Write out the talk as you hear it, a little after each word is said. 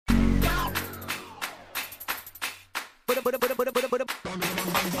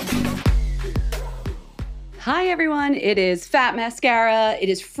Hi, everyone. It is Fat Mascara. It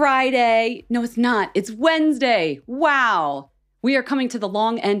is Friday. No, it's not. It's Wednesday. Wow. We are coming to the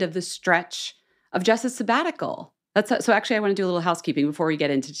long end of the stretch of Jess's sabbatical. So actually, I want to do a little housekeeping before we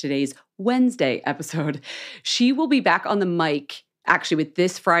get into today's Wednesday episode. She will be back on the mic, actually, with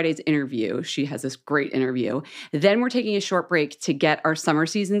this Friday's interview. She has this great interview. Then we're taking a short break to get our summer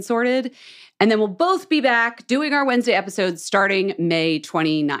season sorted. And then we'll both be back doing our Wednesday episodes starting May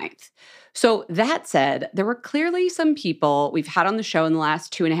 29th. So that said, there were clearly some people we've had on the show in the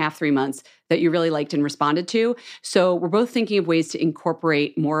last 2.5, 3 months that you really liked and responded to. So we're both thinking of ways to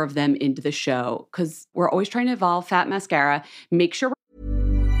incorporate more of them into the show because we're always trying to evolve Fat Mascara. Make sure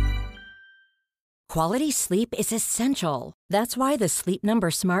Quality sleep is essential. That's why the Sleep Number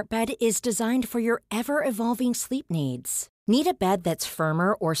Smart Bed is designed for your ever-evolving sleep needs. Need a bed that's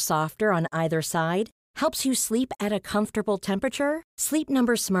firmer or softer on either side? Helps you sleep at a comfortable temperature? Sleep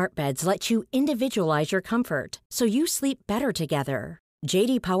Number Smart Beds let you individualize your comfort so you sleep better together.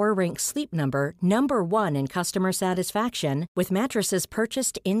 J.D. Power ranks Sleep Number number 1 in customer satisfaction with mattresses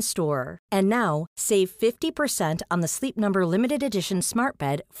purchased in-store. And now, save 50% on the Sleep Number Limited Edition Smart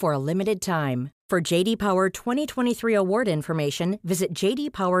Bed for a limited time. For J.D. Power 2023 award information, visit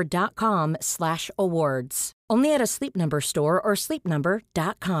jdpower.com/awards. Only at a Sleep Number store or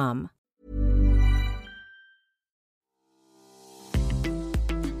sleepnumber.com.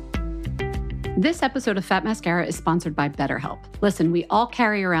 This episode of Fat Mascara is sponsored by BetterHelp. Listen, we all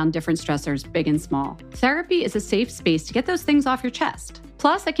carry around different stressors, big and small. Therapy is a safe space to get those things off your chest.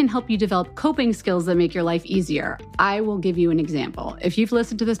 Plus, it can help you develop coping skills that make your life easier. I will give you an example. If you've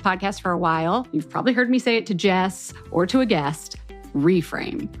listened to this podcast for a while, you've probably heard me say it to Jess or to a guest.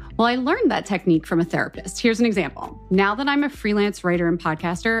 Reframe. Well, I learned that technique from a therapist. Here's an example. Now that I'm a freelance writer and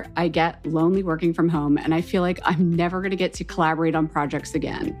podcaster, I get lonely working from home, and I feel like I'm never going to get to collaborate on projects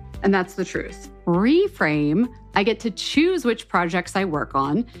again. And that's the truth. Reframe, I get to choose which projects I work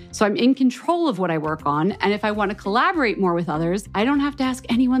on, so I'm in control of what I work on, and if I want to collaborate more with others, I don't have to ask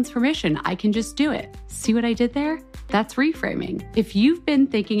anyone's permission. I can just do it. See what I did there? That's reframing. If you've been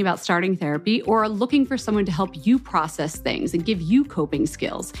thinking about starting therapy or are looking for someone to help you process things and give you coping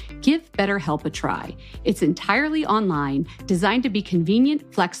skills, give BetterHelp a try. It's entirely online, designed to be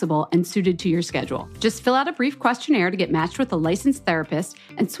convenient, flexible, and suited to your schedule. Just fill out a brief questionnaire to get matched with a licensed therapist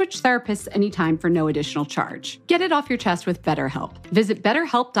and switch therapists anytime for no additional charge. Get it off your chest with BetterHelp. Visit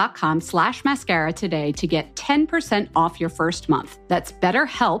betterhelp.com/mascara today to get 10% off your first month. That's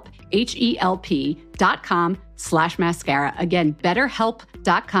BetterHelp, HELP.com/mascara. Again,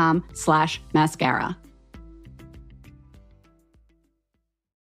 betterhelp.com/mascara.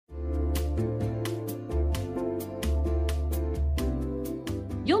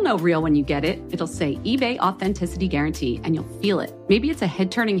 You'll know real when you get it. It'll say eBay Authenticity Guarantee, and you'll feel it. Maybe it's a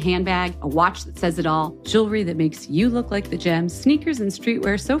head-turning handbag, a watch that says it all, jewelry that makes you look like the gem, sneakers and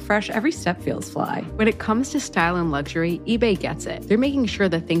streetwear so fresh every step feels fly. When it comes to style and luxury, eBay gets it. They're making sure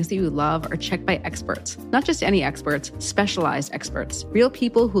the things that you love are checked by experts. Not just any experts, specialized experts. Real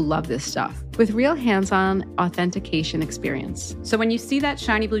people who love this stuff. With real hands-on authentication experience. So when you see that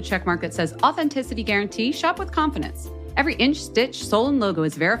shiny blue checkmark that says Authenticity Guarantee, shop with confidence. Every inch, stitch, sole, and logo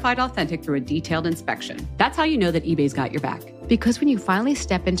is verified authentic through a detailed inspection. That's how you know that eBay's got your back. Because when you finally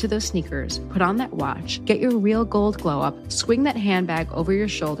step into those sneakers, put on that watch, get your real gold glow up, swing that handbag over your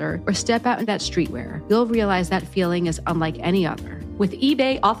shoulder, or step out in that streetwear, you'll realize that feeling is unlike any other. With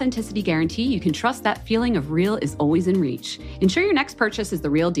eBay Authenticity Guarantee, you can trust that feeling of real is always in reach. Ensure your next purchase is the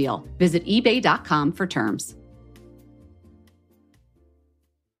real deal. Visit ebay.com for terms.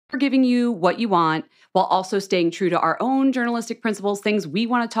 We're giving you what you want while also staying true to our own journalistic principles, things we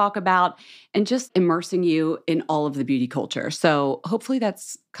want to talk about, and just immersing you in all of the beauty culture. So hopefully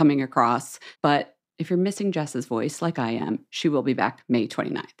that's coming across. But if you're missing Jess's voice, like I am, she will be back May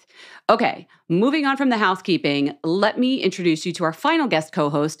 29th. Okay, moving on from the housekeeping, let me introduce you to our final guest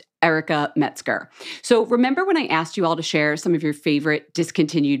co-host, Erica Metzger. So remember when I asked you all to share some of your favorite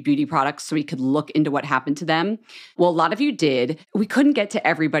discontinued beauty products so we could look into what happened to them? Well, a lot of you did. We couldn't get to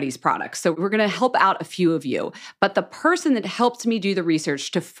everybody's products, so we're going to help out a few of you. But the person that helped me do the research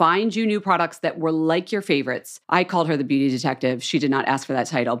to find you new products that were like your favorites, I called her the beauty detective. She did not ask for that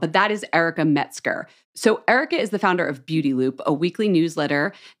title, but that is Erica Metzger. So Erica is the founder of Beauty Loop, a weekly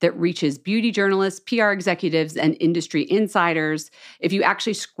newsletter that reaches beauty journalists, PR executives, and industry insiders. If you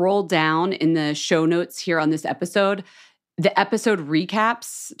actually scroll down in the show notes here on this episode, the episode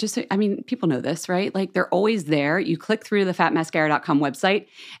recaps, people know this, right? Like they're always there. You click through the fatmascara.com website,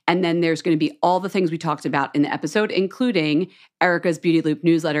 and then there's going to be all the things we talked about in the episode, including Erica's Beauty Loop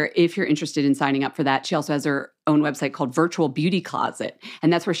newsletter, if you're interested in signing up for that. She also has her own website called Virtual Beauty Closet.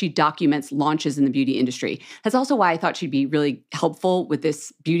 And that's where she documents launches in the beauty industry. That's also why I thought she'd be really helpful with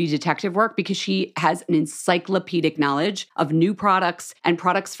this beauty detective work, because she has an encyclopedic knowledge of new products and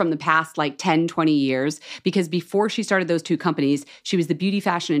products from the past like 10, 20 years. Because before she started those two companies, she was the beauty,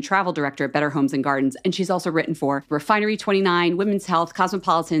 fashion, and travel director at Better Homes and Gardens. And she's also written for Refinery 29, Women's Health,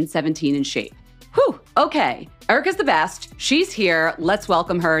 Cosmopolitan, 17, and Shape. Whew, okay. Erica's the best. She's here. Let's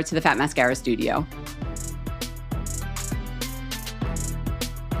welcome her to the Fat Mascara studio.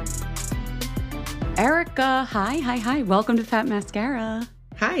 Erica, hi. Welcome to Fat Mascara.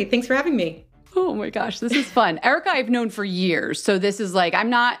 Hi, thanks for having me. Oh my gosh, this is fun. Erica, I've known for years. So this is like, I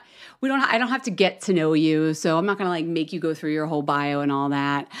don't have to get to know you. So I'm not going to like make you go through your whole bio and all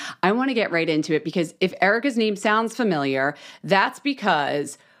that. I want to get right into it, because if Erica's name sounds familiar, that's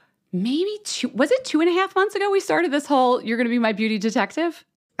because maybe 2.5 months ago we started this whole, you're going to be my beauty detective?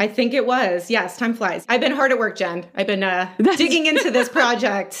 I think it was. Yes, time flies. I've been hard at work, Jen. I've been digging into this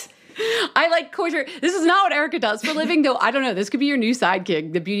project. I like kosher. This is not what Erica does for a living, though. I don't know. This could be your new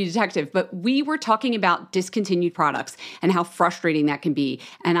sidekick, the beauty detective. But we were talking about discontinued products and how frustrating that can be.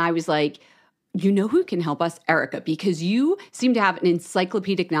 And I was like, you know who can help us? Erica, because you seem to have an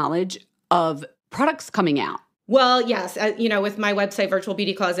encyclopedic knowledge of products coming out. Well, yes. With my website, Virtual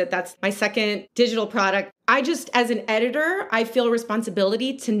Beauty Closet, that's my second digital product. I just, as an editor, I feel a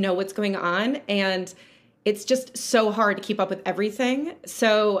responsibility to know what's going on. And it's just so hard to keep up with everything.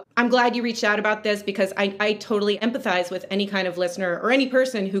 So I'm glad you reached out about this, because I totally empathize with any kind of listener or any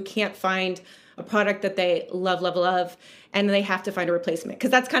person who can't find a product that they love, and they have to find a replacement.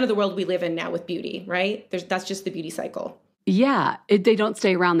 Because that's kind of the world we live in now with beauty, right? That's just the beauty cycle. Yeah, they don't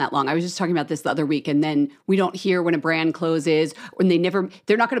stay around that long. I was just talking about this the other week, and then we don't hear when a brand closes, when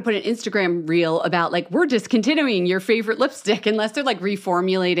they're not going to put an Instagram reel about like, we're discontinuing your favorite lipstick, unless they're like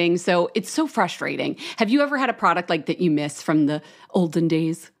reformulating. So it's so frustrating. Have you ever had a product like that you miss from the olden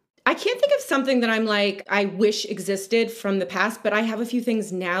days? I can't think of something that I'm like, I wish existed from the past, but I have a few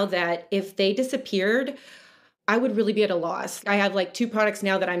things now that if they disappeared, I would really be at a loss. I have like 2 products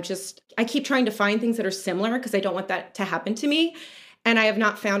now that I keep trying to find things that are similar, because I don't want that to happen to me. And I have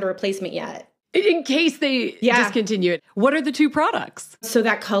not found a replacement yet. In case they discontinue it. What are the 2 products? So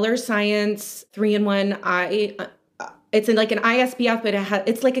that Color Science 3-in-1 it's in like an eye SPF, but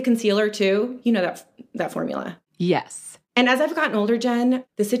it's like a concealer too. You know that formula. Yes. And as I've gotten older, Jen,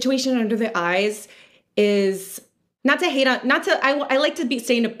 the situation under the eyes is I like to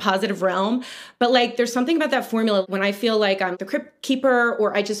stay in a positive realm, but like there's something about that formula when I feel like I'm the crypt keeper,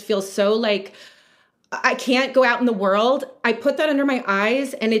 or I just feel so like I can't go out in the world. I put that under my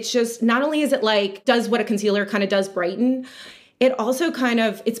eyes, and it's just, not only is it like, does what a concealer kind of does brighten, it also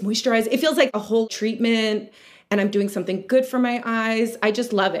it's moisturized. It feels like a whole treatment, and I'm doing something good for my eyes. I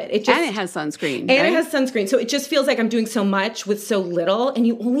just love it. And it has sunscreen. And it has sunscreen. So it just feels like I'm doing so much with so little, and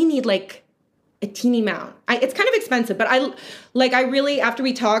you only need like a teeny amount. It's kind of expensive, but I really, after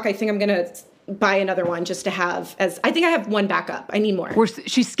we talk, I think I'm going to buy another one just to have, I think I have one backup. I need more.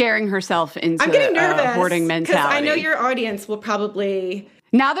 She's scaring herself into I'm getting nervous, hoarding mentality. Because I know your audience will probably...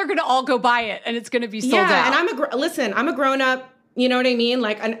 Now they're going to all go buy it, and it's going to be sold out. Yeah, and I'm a grown-up, you know what I mean?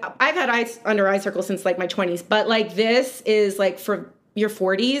 Like, I've had under eye circles since like my 20s, but like this is like for your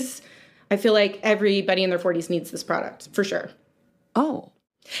 40s. I feel like everybody in their 40s needs this product, for sure. Oh.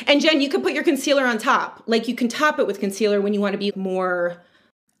 And Jen, you could put your concealer on top. Like you can top it with concealer when you want to be more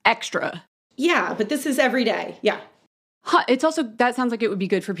extra. Yeah, but this is every day. Yeah. It's also, that sounds like it would be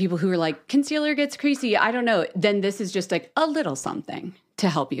good for people who are like, concealer gets creasy. I don't know. Then this is just like a little something to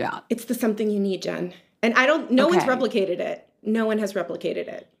help you out. It's the something you need, Jen. And no one's replicated it. No one has replicated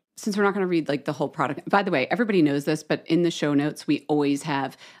it. Since we're not going to read like the whole product. By the way, everybody knows this, but in the show notes, we always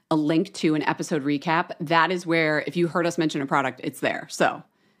have a link to an episode recap. That is where, if you heard us mention a product, it's there. So,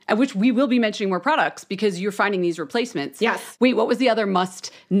 at which we will be mentioning more products because you're finding these replacements. Yes. Wait, what was the other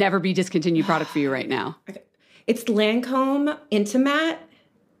must never be discontinued product for you right now? Okay. It's Lancome Intimatte,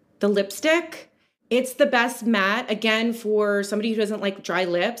 the lipstick. It's the best matte, again, for somebody who doesn't like dry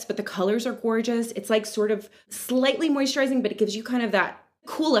lips, but the colors are gorgeous. It's like sort of slightly moisturizing, but it gives you kind of that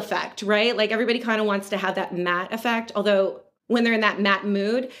cool effect, right? Like everybody kind of wants to have that matte effect, although when they're in that matte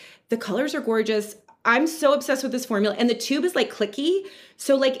mood, the colors are gorgeous. I'm so obsessed with this formula, and the tube is like clicky,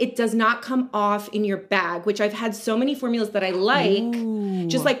 so like it does not come off in your bag, which I've had so many formulas that I like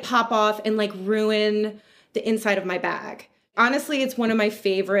just like pop off and like ruin the inside of my bag. Honestly, it's one of my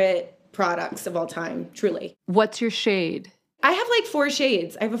favorite products of all time, truly. What's your shade? I have like 4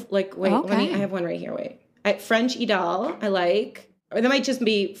 shades. I have like, I have one right here, French Idole, I like. Or that might just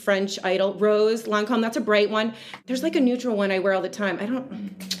be French Idol. Rose, Lancome, that's a bright one. There's like a neutral one I wear all the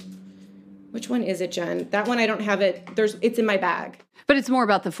time. Which one is it, Jen? That one I don't have it. It's in my bag. But it's more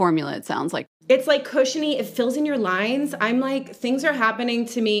about the formula, it sounds like. It's like cushiony. It fills in your lines. I'm like, things are happening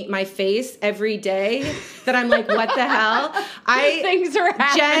to me, my face every day that I'm like, what the hell? Things are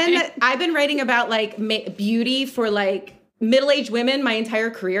happening. Jen, I've been writing about like beauty for like middle-aged women my entire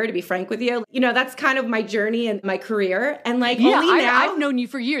career, to be frank with you. You know, that's kind of my journey and my career. And like only now. I've known you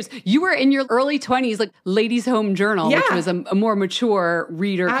for years. You were in your early 20s, like Ladies' Home Journal, which was a more mature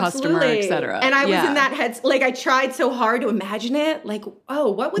reader, customer, et cetera. And I was in that head, like I tried so hard to imagine it. Like,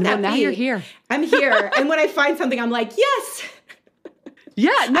 oh, what would that be? Now you're here. I'm here. And when I find something, I'm like, yes. Yeah,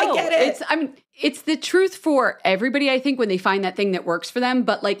 no, I get it. It's the truth for everybody, I think, when they find that thing that works for them.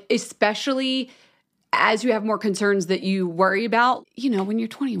 But like, especially as you have more concerns that you worry about, you know, when you're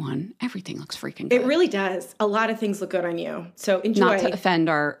 21, everything looks freaking good. It really does. A lot of things look good on you. So enjoy. Not to offend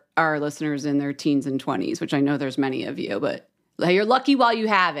our listeners in their teens and 20s, which I know there's many of you, but you're lucky while you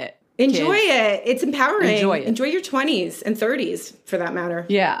have it. Enjoy kids. it. It's empowering. Enjoy it. Enjoy your 20s and 30s for that matter.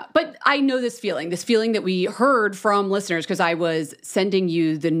 Yeah. But I know this feeling that we heard from listeners, because I was sending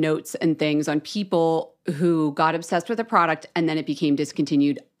you the notes and things on people who got obsessed with a product and then it became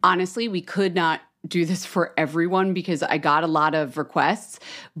discontinued. Honestly, we could not do this for everyone because I got a lot of requests.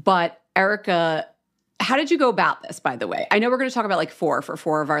 But Erica, how did you go about this, by the way? I know we're going to talk about like four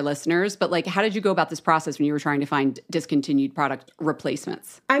of our listeners, but like, how did you go about this process when you were trying to find discontinued product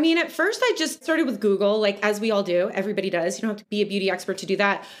replacements? I mean, at first I just started with Google, like as we all do. Everybody does. You don't have to be a beauty expert to do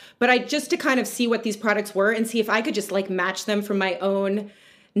that. But I just to kind of see what these products were and see if I could just like match them from my own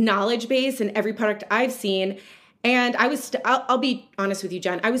knowledge base and every product I've seen. And I was, I'll be honest with you,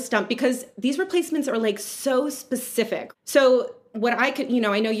 Jen, I was stumped because these replacements are like so specific. So what I could, you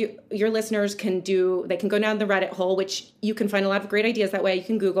know, I know your listeners can do, they can go down the Reddit hole, which you can find a lot of great ideas that way. You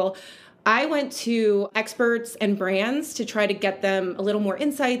can Google. I went to experts and brands to try to get them a little more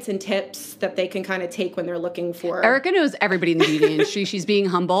insights and tips that they can kind of take when they're looking for. Erica knows everybody in the beauty industry. She's being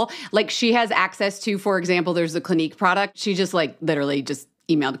humble. Like she has access to, for example, there's the Clinique product. She just like literally just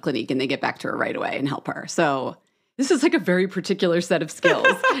emailed Clinique and they get back to her right away and help her. So this is like a very particular set of skills.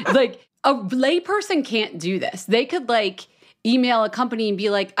 Like a layperson can't do this. They could like email a company and be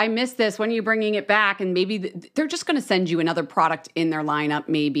like, I missed this. When are you bringing it back? And maybe they're just going to send you another product in their lineup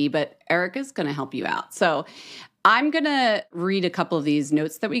maybe, but Erica's going to help you out. So I'm going to read a couple of these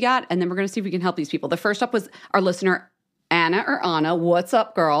notes that we got, and then we're going to see if we can help these people. The first up was our listener, Anna. What's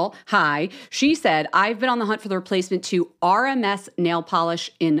up, girl? Hi. She said, I've been on the hunt for the replacement to RMS nail polish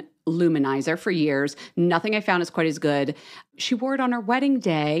in Luminizer for years. Nothing I found is quite as good. She wore it on her wedding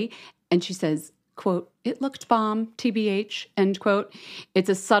day, and she says, quote, it looked bomb, TBH, end quote. It's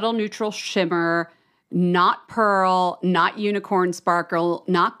a subtle neutral shimmer, not pearl, not unicorn sparkle,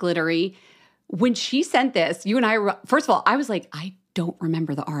 not glittery. When she sent this, you and I, first of all, I was like, I don't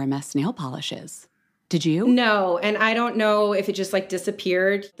remember the RMS nail polishes. Did you? No, and I don't know if it just like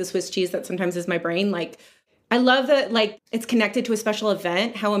disappeared, the Swiss cheese that sometimes is my brain. Like, I love that, like, it's connected to a special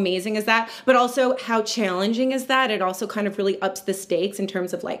event. How amazing is that? But also, how challenging is that? It also kind of really ups the stakes in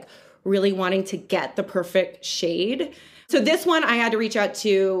terms of, like, really wanting to get the perfect shade. So this one, I had to reach out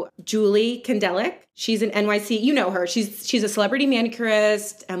to Julie Kandelic. She's an NYC, you know her. She's a celebrity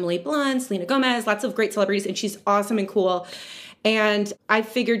manicurist, Emily Blunt, Selena Gomez, lots of great celebrities, and she's awesome and cool. And I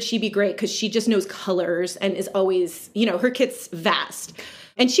figured she'd be great because she just knows colors and is always, you know, her kit's vast.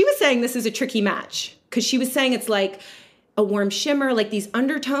 And she was saying this is a tricky match because she was saying it's like a warm shimmer, like these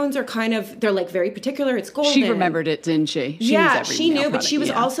undertones are kind of, they're like very particular. It's golden. She remembered it, didn't she? She knew, but she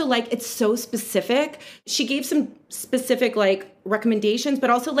was also like, it's so specific. She gave some specific like recommendations, but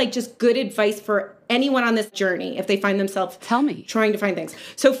also like just good advice for anyone on this journey if they find themselves trying to find things.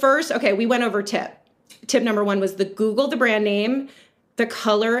 So first, okay, we went over tip. Tip number one was Google the brand name, the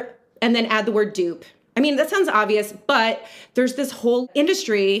color, and then add the word dupe. I mean, that sounds obvious, but there's this whole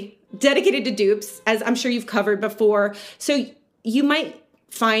industry dedicated to dupes, as I'm sure you've covered before. So you might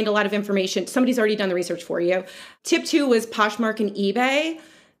find a lot of information. Somebody's already done the research for you. Tip two was Poshmark and eBay.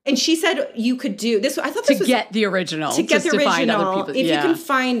 And she said you could do this. I thought this was to get the original. To get the original, if you can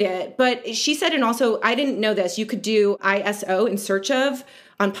find it. But she said, and also, I didn't know this, you could do ISO, in search of,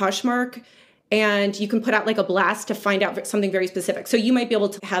 on Poshmark. And you can put out like a blast to find out something very specific. So you might be able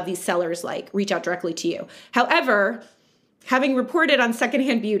to have these sellers like reach out directly to you. However, having reported on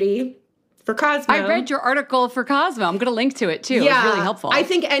Secondhand Beauty for Cosmo. I read your article for Cosmo. I'm going to link to it too. Yeah, it was really helpful. I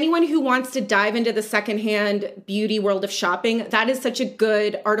think anyone who wants to dive into the secondhand beauty world of shopping, that is such a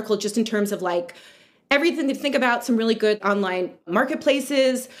good article just in terms of like everything to think about, some really good online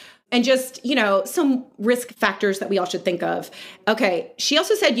marketplaces, and just, you know, some risk factors that we all should think of. Okay, she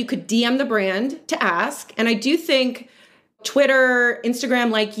also said you could DM the brand to ask. And I do think Twitter,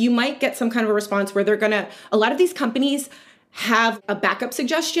 Instagram, like you might get some kind of a response where a lot of these companies have a backup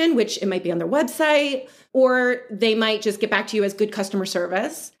suggestion, which it might be on their website, or they might just get back to you as good customer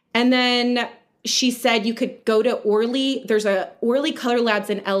service. And then she said you could go to Orly. There's a Orly Color Labs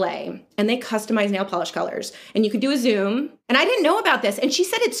in LA, and they customize nail polish colors. And you could do a Zoom. And I didn't know about this. And she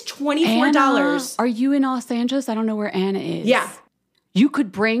said it's $24. Anna, are you in Los Angeles? I don't know where Anna is. Yeah. You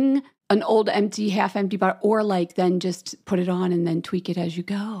could bring an old empty, half empty bottle, or like then just put it on and then tweak it as you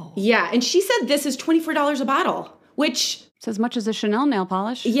go. Yeah. And she said this is $24 a bottle, which... It's as much as a Chanel nail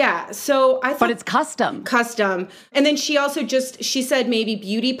polish. Yeah. So I thought... But it's custom. Custom. And then she also she said maybe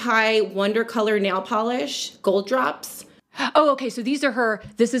Beauty Pie Wonder Color nail polish, gold drops. Oh, okay. So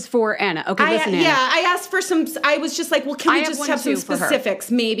this is for Anna. Okay, listen, Anna. Yeah, I asked for some, I was just like, well, can we just have some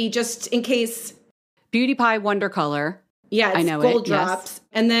specifics, maybe just in case. Beauty Pie Wonder Color. Yeah, it's gold drops. Yes.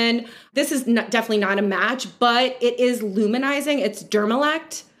 And then this is definitely not a match, but it is luminizing. It's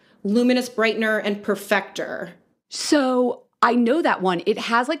Dermalect, Luminous Brightener, and Perfector. So I know that one. It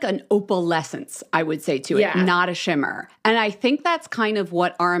has like an opalescence, I would say, to it, not a shimmer. And I think that's kind of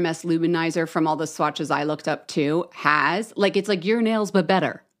what RMS Luminizer from all the swatches I looked up to has. Like, it's like your nails, but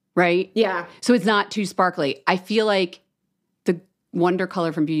better, right? Yeah. So it's not too sparkly. I feel like the Wonder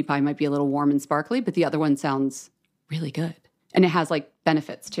Color from Beauty Pie might be a little warm and sparkly, but the other one sounds really good. And it has like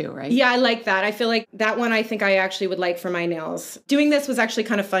benefits too, right? Yeah, I like that. I feel like that one I think I actually would like for my nails. Doing this was actually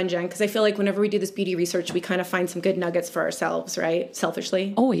kind of fun, Jen, because I feel like whenever we do this beauty research, we kind of find some good nuggets for ourselves, right?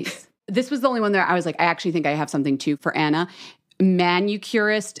 Selfishly. Always. This was the only one that I was like, I actually think I have something too for Anna.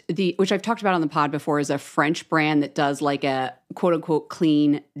 Manucurist, which I've talked about on the pod before, is a French brand that does like a quote unquote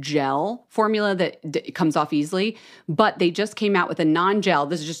clean gel formula that comes off easily. But they just came out with a non-gel.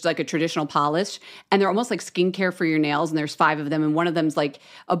 This is just like a traditional polish. And they're almost like skincare for your nails. And there's 5 of them. And one of them's like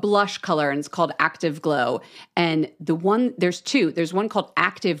a blush color and it's called Active Glow. And there's 2. There's one called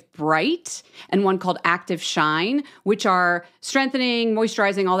Active Bright and one called Active Shine, which are strengthening,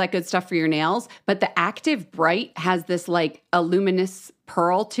 moisturizing, all that good stuff for your nails. But the Active Bright has this like a luminous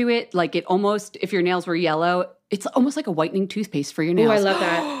pearl to it. Like it almost, if your nails were yellow, it's almost like a whitening toothpaste for your nails. Oh, I love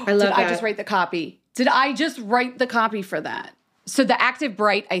that. I love that. Did I just write the copy? Did I just write the copy for that? So the Active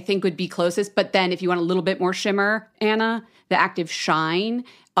Bright, I think, would be closest. But then if you want a little bit more shimmer, Anna, the Active Shine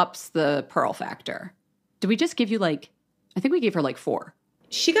ups the pearl factor. Did we just give you I think we gave her 4.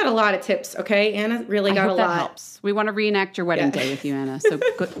 She got a lot of tips, okay? Anna really got a lot. That helps. We want to reenact your wedding day with you, Anna. So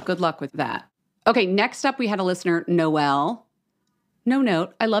good luck with that. Okay, next up we had a listener, Noelle. No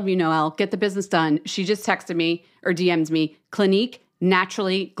note. I love you, Noelle. Get the business done. She just texted me or DM'd me, Clinique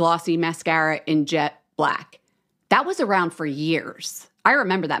Naturally Glossy Mascara in Jet Black. That was around for years. I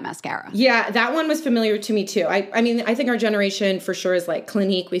remember that mascara. Yeah, that one was familiar to me too. I mean, I think our generation for sure is like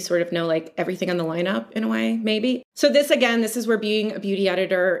Clinique. We sort of know like everything on the lineup in a way, maybe. So this is where being a beauty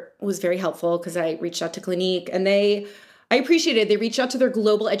editor was very helpful because I reached out to Clinique and I appreciated it. They reached out to their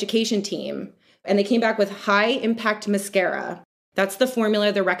global education team and they came back with high impact mascara. That's the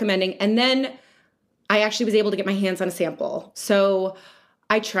formula they're recommending. And then I actually was able to get my hands on a sample. So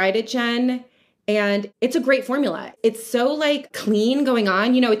I tried it, Jen, and it's a great formula. It's so like clean going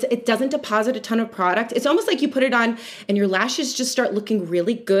on. You know, it doesn't deposit a ton of product. It's almost like you put it on and your lashes just start looking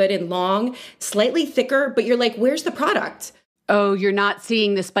really good and long, slightly thicker, but you're like, where's the product? Oh, you're not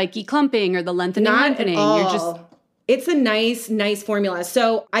seeing the spiky clumping or the lengthening. Not at all. It's a nice formula.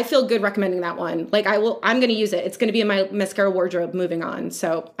 So I feel good recommending that one. Like I'm going to use it. It's going to be in my mascara wardrobe moving on.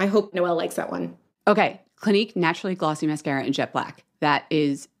 So I hope Noelle likes that one. Okay. Clinique Naturally Glossy Mascara in Jet Black. That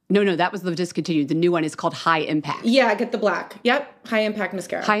is, no, that was the discontinued. The new one is called High Impact. Yeah, get the black. Yep. High Impact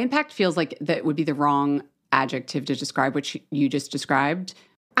Mascara. High Impact feels like that would be the wrong adjective to describe what you just described.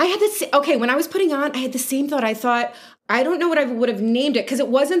 I had this, okay, when I was putting on, I had the same thought. I thought, I don't know what I would have named it because it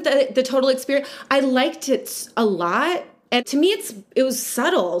wasn't the total experience. I liked it a lot. And to me, it was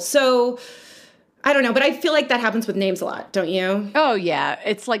subtle. So I don't know, but I feel like that happens with names a lot, don't you? Oh, yeah.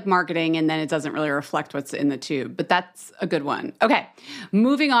 It's like marketing and then it doesn't really reflect what's in the tube. But that's a good one. Okay,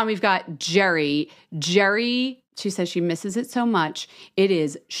 moving on, we've got Jerry. Jerry, she says she misses it so much. It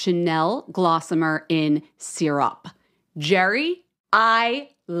is Chanel Glossomer in Syrup. Jerry, I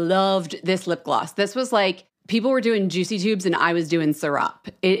loved this lip gloss. This was like, people were doing juicy tubes and I was doing syrup.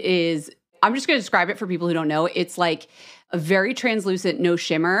 It is, I'm just going to describe it for people who don't know. It's like a very translucent, no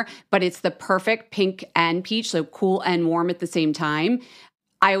shimmer, but it's the perfect pink and peach, so cool and warm at the same time.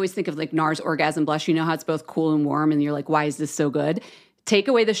 I always think of like NARS Orgasm Blush. You know how it's both cool and warm and you're like, why is this so good? Take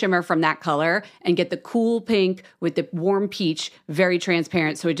away the shimmer from that color and get the cool pink with the warm peach, very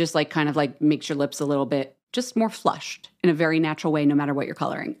transparent. So it just like kind of like makes your lips a little bit just more flushed in a very natural way, no matter what you're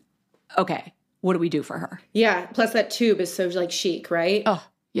coloring. Okay. what do we do for her? Yeah. Plus that tube is so like chic, right? Oh,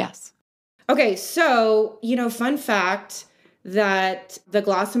 yes. Okay. So, fun fact that the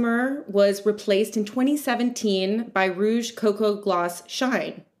Glossomer was replaced in 2017 by Rouge Cocoa Gloss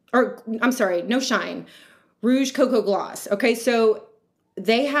Shine. Or, I'm sorry, no Shine. Rouge Cocoa Gloss. Okay. So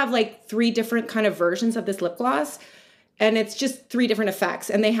they have like 3 different kind of versions of this lip gloss. And it's just 3 different effects.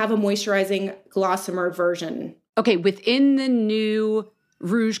 And they have a moisturizing Glossomer version. Okay, within the new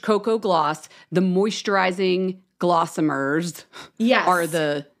Rouge Cocoa Gloss, the moisturizing Glossomers are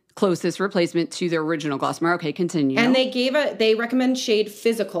the closest replacement to the original Glossomer. Okay, continue. And they recommend shade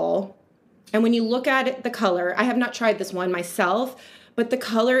Physical. And when you look at it, the color, I have not tried this one myself, but the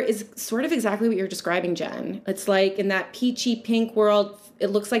color is sort of exactly what you're describing, Jen. It's like in that peachy pink world. It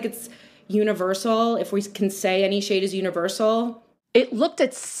looks like it's universal, if we can say any shade is universal. It looked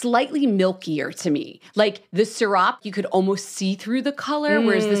at slightly milkier to me. Like the syrup, you could almost see through the color,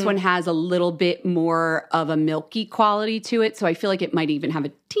 whereas this one has a little bit more of a milky quality to it. So I feel like it might even have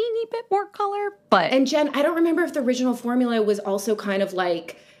a teeny bit more color. And Jen, I don't remember if the original formula was also kind of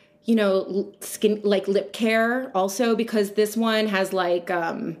like, skin, like lip care also, because this one has like,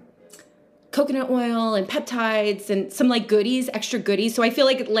 coconut oil and peptides and some like goodies, extra goodies. So I feel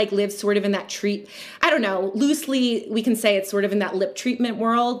like it like lives sort of in that I don't know, loosely we can say it's sort of in that lip treatment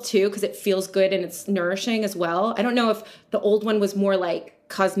world too, because it feels good and it's nourishing as well. I don't know if the old one was more like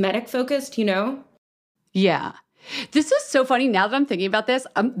cosmetic focused, Yeah. This is so funny now that I'm thinking about this.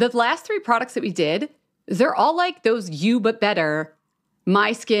 The last 3 products that we did, they're all like those you but better.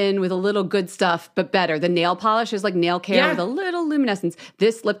 My skin with a little good stuff, but better. The nail polish is like nail care with a little luminescence.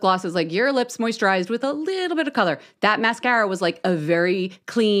 This lip gloss is like your lips moisturized with a little bit of color. That mascara was like a very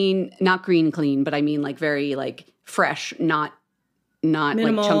clean, not green clean, but I mean like very like fresh, not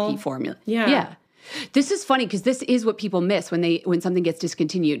minimal, like chunky formula. Yeah. This is funny because this is what people miss when something gets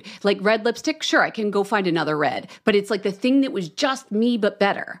discontinued. Like red lipstick, sure, I can go find another red, but it's like the thing that was just me but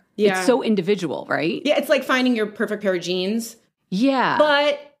better. Yeah. It's so individual, right? Yeah, it's like finding your perfect pair of jeans. Yeah.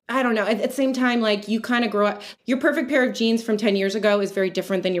 But I don't know. At the same time, like you kind of grow up. Your perfect pair of jeans from 10 years ago is very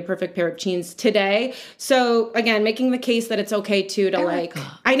different than your perfect pair of jeans today. So again, making the case that it's okay to Erica, like,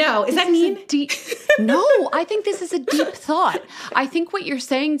 I know. Is that mean? No, I think this is a deep thought. I think what you're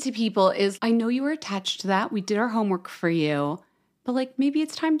saying to people is, I know you were attached to that. We did our homework for you, but like maybe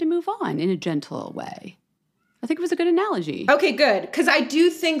it's time to move on in a gentle way. I think it was a good analogy. Okay, good. Because I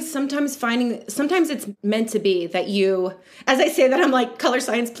do think sometimes it's meant to be that you, as I say that, I'm like, color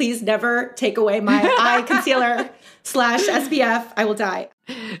science, please never take away my eye concealer / SPF. I will die.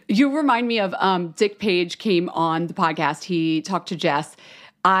 You remind me of Dick Page came on the podcast. He talked to Jess.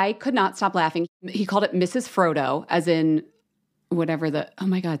 I could not stop laughing. He called it Mrs. Frodo, as in whatever oh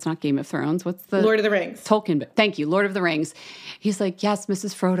my God, it's not Game of Thrones. What's the? Lord of the Rings. Tolkien, but thank you, Lord of the Rings. He's like, yes,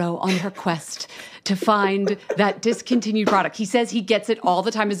 Mrs. Frodo on her quest to find that discontinued product. He says he gets it all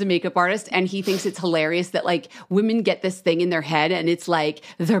the time as a makeup artist, and he thinks it's hilarious that like women get this thing in their head and it's like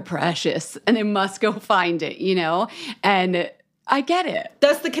they're precious and they must go find it, And I get it.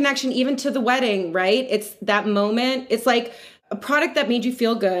 That's the connection even to the wedding, right? It's that moment. It's like a product that made you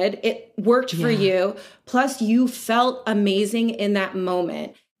feel good. It worked for you. Plus, you felt amazing in that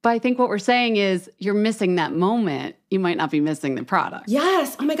moment. But I think what we're saying is you're missing that moment. You might not be missing the product.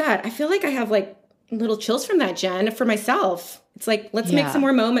 Yes. Oh my God. I feel like I have like little chills from that, Jen, for myself. It's like, let's make some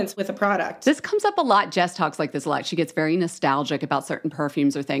more moments with a product. This comes up a lot. Jess talks like this a lot. She gets very nostalgic about certain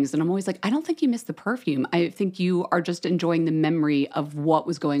perfumes or things. And I'm always like, I don't think you missed the perfume. I think you are just enjoying the memory of what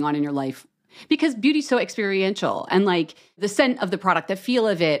was going on in your life. Because beauty's so experiential, and like the scent of the product, the feel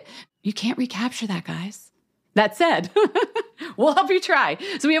of it, you can't recapture that, guys. That said, we'll help you try.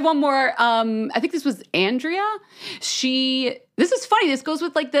 So we have one more. I think this was Andrea. This is funny. This goes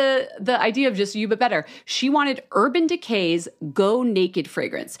with like the idea of just you but better. She wanted Urban Decay's Go Naked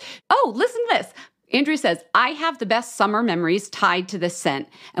fragrance. Oh, listen to this. Andrea says, I have the best summer memories tied to this scent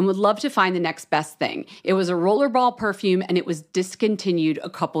and would love to find the next best thing. It was a rollerball perfume and it was discontinued a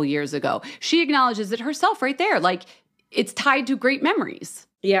couple years ago. She acknowledges it herself right there. Like, it's tied to great memories.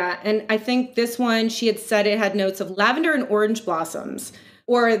 Yeah, and I think this one, she had said it had notes of lavender and orange blossoms.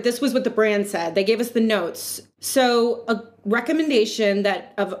 Or this was what the brand said. They gave us the notes. So a recommendation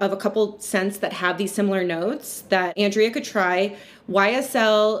that of a couple scents that have these similar notes that Andrea could try,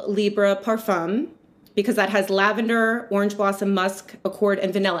 YSL Libre Parfum, because that has lavender, orange blossom, musk, accord,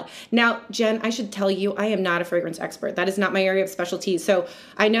 and vanilla. Now, Jen, I should tell you, I am not a fragrance expert. That is not my area of specialty. So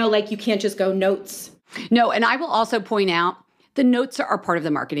I know like you can't just go notes. No, and I will also point out, the notes are part of the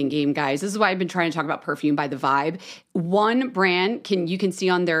marketing game, guys. This is why I've been trying to talk about perfume by the vibe. One brand, you can see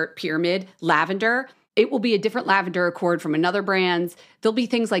on their pyramid, lavender. It will be a different lavender accord from another brand's. There'll be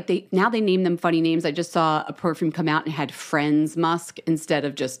things like they name them funny names. I just saw a perfume come out and had Friends Musk instead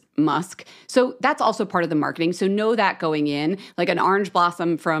of just Musk. So that's also part of the marketing. So know that going in. Like an orange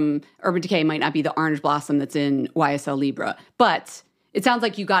blossom from Urban Decay might not be the orange blossom that's in YSL Libre. But it sounds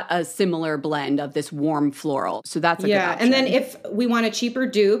like you got a similar blend of this warm floral. So that's a good option. And then if we want a cheaper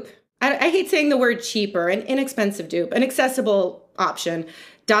dupe, I hate saying the word cheaper, an inexpensive dupe, an accessible option,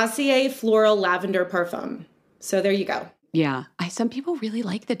 Dossier Floral Lavender Parfum. So there you go. Yeah. Some people really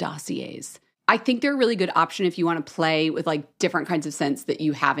like the dossiers. I think they're a really good option if you want to play with like different kinds of scents that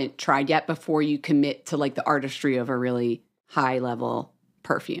you haven't tried yet before you commit to like the artistry of a really high level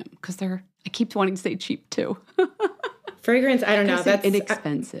perfume. Because I keep wanting to say cheap too. Fragrance, I don't know. That's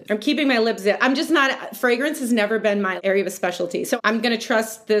inexpensive. I'm keeping my lips in. I'm just not, fragrance has never been my area of specialty. So I'm going to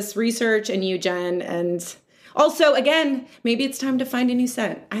trust this research and you, Jen. And also, again, maybe it's time to find a new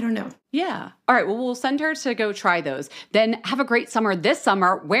scent. I don't know. Yeah. All right. Well, we'll send her to go try those. Then have a great summer this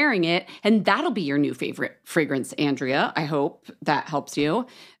summer wearing it. And that'll be your new favorite fragrance, Andrea. I hope that helps you.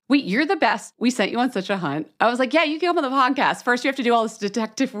 Wait, you're the best. We sent you on such a hunt. I was like, yeah, you can come on the podcast. First, you have to do all this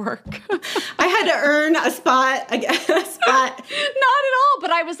detective work. I had to earn a spot. Not at all.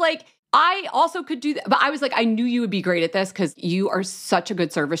 But I was like, I also could do that. But I was like, I knew you would be great at this because you are such a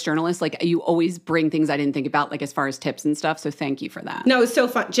good service journalist. Like you always bring things I didn't think about, like as far as tips and stuff. So thank you for that. No, it's so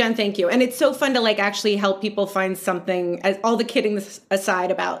fun. Jen, thank you. And it's so fun to like actually help people find something, as all the kidding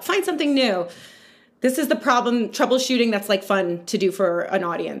aside about, find something new. This is the troubleshooting that's like fun to do for an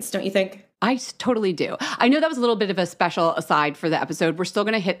audience, don't you think? I totally do. I know that was a little bit of a special aside for the episode. We're still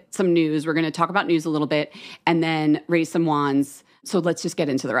going to hit some news. We're going to talk about news a little bit and then raise some wands. So let's just get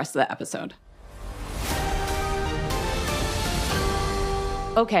into the rest of the episode.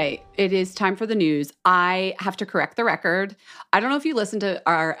 Okay, it is time for the news. I have to correct the record. I don't know if you listened to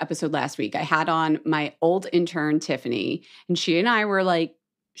our episode last week. I had on my old intern, Tiffany, and she and I were like,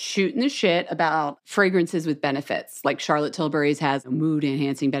 shooting the shit about fragrances with benefits, like Charlotte Tilbury's has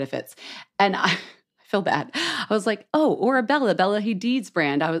mood-enhancing benefits. And I feel bad. I was like, oh, or Bella Hadid's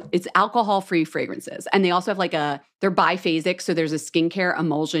brand. It's alcohol-free fragrances. And they also have like they're biphasic, so there's a skincare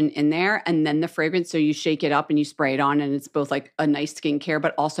emulsion in there, and then the fragrance, so you shake it up and you spray it on, and it's both like a nice skincare,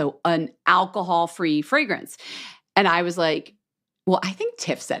 but also an alcohol-free fragrance. And I was like, well, I think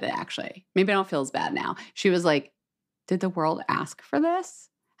Tiff said it actually. Maybe I don't feel as bad now. She was like, did the world ask for this?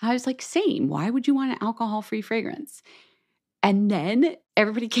 I was like, same. Why would you want an alcohol-free fragrance? And then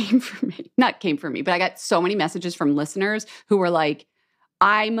everybody came for me. Not came for me, but I got so many messages from listeners who were like,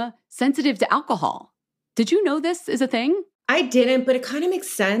 I'm sensitive to alcohol. Did you know this is a thing? I didn't, but it kind of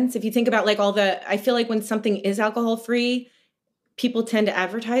makes sense. If you think about like I feel like when something is alcohol-free, people tend to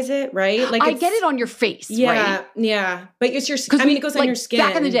advertise it, right? Like I get it on your face, right? Yeah. But it's it goes on your skin.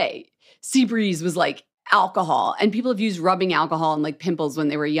 Back in the day, Seabreeze was like, alcohol, and people have used rubbing alcohol and like pimples when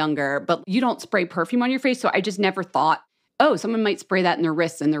they were younger, but you don't spray perfume on your face. So I just never thought, oh, someone might spray that in their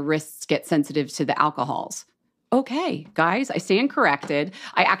wrists and their wrists get sensitive to the alcohols. Okay, guys, I stand corrected.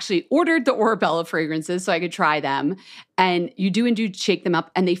 I actually ordered the Orabella fragrances so I could try them, and you do indeed shake them up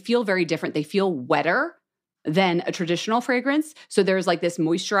and they feel very different. They feel wetter than a traditional fragrance. So there's like this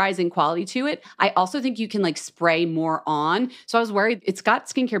moisturizing quality to it. I also think you can like spray more on. So I was worried it's got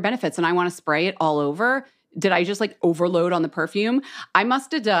skincare benefits and I want to spray it all over. Did I just like overload on the perfume? I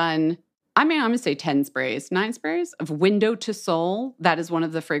must have done, I'm going to say 9 sprays of Window to Soul. That is one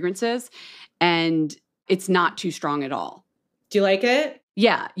of the fragrances. And it's not too strong at all. Do you like it?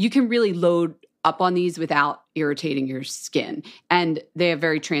 Yeah, you can really load up on these without irritating your skin. And they have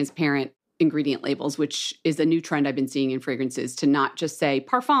very transparent ingredient labels, which is a new trend I've been seeing in fragrances, to not just say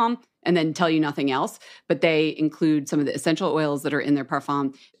parfum and then tell you nothing else, but they include some of the essential oils that are in their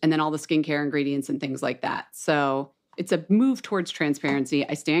parfum and then all the skincare ingredients and things like that. So it's a move towards transparency.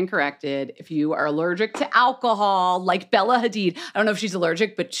 I stand corrected. If you are allergic to alcohol, like Bella Hadid, I don't know if she's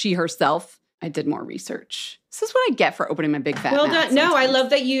allergic, but she herself, I did more research. This is what I get for opening my big fat mouth. Well done. No, I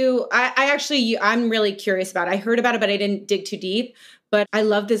love that I'm really curious about it. I heard about it, but I didn't dig too deep. But I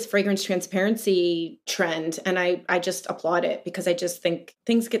love this fragrance transparency trend, and I just applaud it because I just think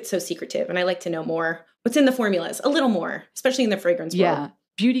things get so secretive, and I like to know more. What's in the formulas? A little more, especially in the fragrance world. Yeah.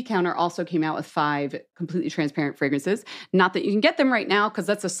 Beauty Counter also came out with 5 completely transparent fragrances. Not that you can get them right now, because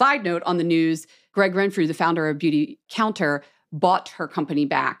that's a side note on the news. Greg Renfrew, the founder of Beauty Counter, bought her company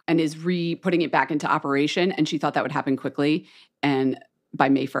back and is putting it back into operation, and she thought that would happen quickly. And by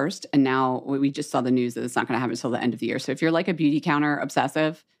May 1st. And now we just saw the news that it's not going to happen until the end of the year. So if you're like a Beauty Counter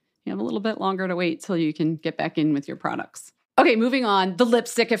obsessive, you have a little bit longer to wait till you can get back in with your products. Okay, moving on. The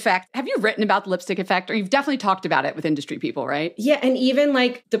lipstick effect. Have you written about the lipstick effect? Or you've definitely talked about it with industry people, right? Yeah, and even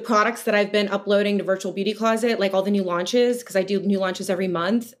like the products that I've been uploading to Virtual Beauty Closet, like all the new launches, because I do new launches every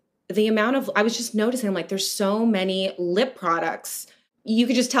month, I was just noticing, I'm like, there's so many lip products. You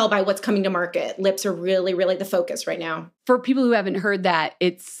could just tell by what's coming to market. Lips are really, really the focus right now. For people who haven't heard that,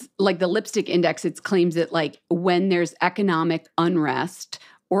 it's like the lipstick index, it claims that like when there's economic unrest,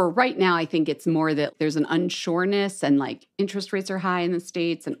 or right now, I think it's more that there's an unsureness and like interest rates are high in the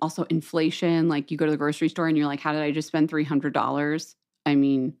States and also inflation. Like you go to the grocery store and you're like, how did I just spend $300? I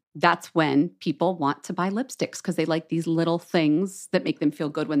mean, that's when people want to buy lipsticks because they like these little things that make them feel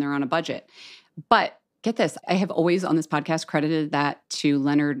good when they're on a budget. But get this, I have always on this podcast credited that to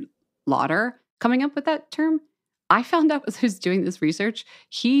Leonard Lauder coming up with that term. I found out as I was doing this research,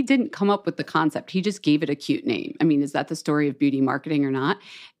 he didn't come up with the concept. He just gave it a cute name. I mean, is that the story of beauty marketing or not?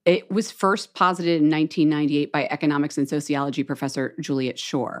 It was first posited in 1998 by economics and sociology professor Juliet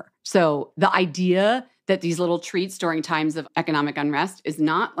Schor. So the idea that these little treats during times of economic unrest is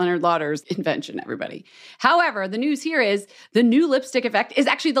not Leonard Lauder's invention, everybody. However, the news here is the new lipstick effect is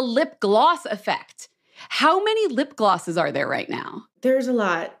actually the lip gloss effect. How many lip glosses are there right now? There's a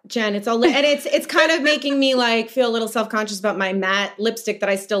lot, Jen. It's all, and it's kind of making me like feel a little self-conscious about my matte lipstick that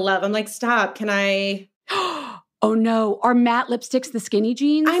I still love. I'm like, stop. Can I? Oh no. Are matte lipsticks the skinny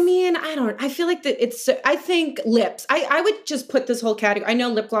jeans? I mean, I feel like I think lips. I would just put this whole category. I know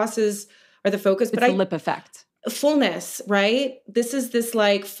lip glosses are the focus, but it's the lip effect. Fullness, right? This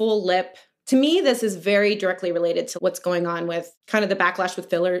like full lip. To me, this is very directly related to what's going on with kind of the backlash with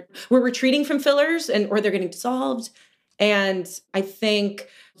filler. We're retreating from fillers or they're getting dissolved. And I think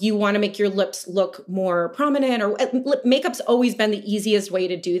you want to make your lips look more prominent, or makeup's always been the easiest way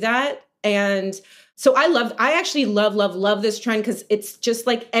to do that. And so I actually love this trend because it's just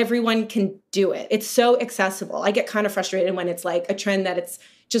like everyone can do it. It's so accessible. I get kind of frustrated when it's like a trend that it's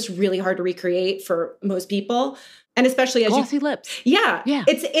just really hard to recreate for most people. And especially as glossy lips. Yeah.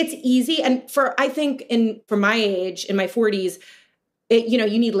 It's easy. And I think for my age, in my 40s,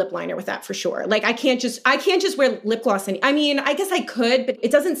 you need lip liner with that for sure. Like I can't just wear lip gloss. I mean, I guess I could, but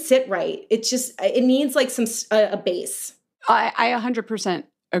it doesn't sit right. It needs like a base. I 100%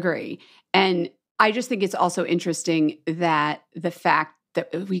 agree. And I just think it's also interesting that the fact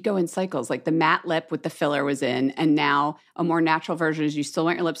that we go in cycles, like the matte lip with the filler was in, and now a more natural version is you still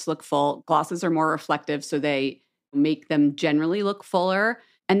want your lips to look full. Glosses are more reflective, so they make them generally look fuller.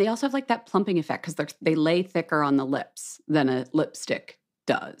 And they also have like that plumping effect because they lay thicker on the lips than a lipstick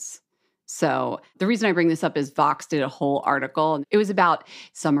does. So the reason I bring this up is Vox did a whole article. It was about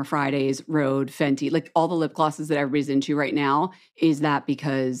Summer Fridays, Rhode, Fenty, like all the lip glosses that everybody's into right now. Is that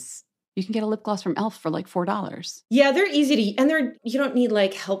because you can get a lip gloss from e.l.f. for like $4? Yeah, they're easy to, and you don't need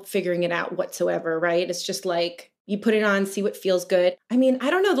like help figuring it out whatsoever, right? It's just like you put it on, see what feels good. I mean, I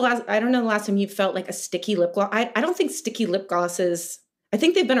don't know the last time you felt like a sticky lip gloss. I don't think sticky lip glosses, I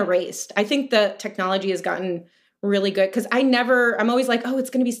think they've been erased. I think the technology has gotten really good because I'm always like, oh, it's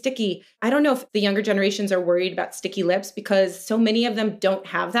going to be sticky. I don't know if the younger generations are worried about sticky lips because so many of them don't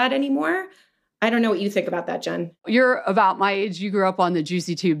have that anymore. I don't know what you think about that, Jen. You're about my age. You grew up on the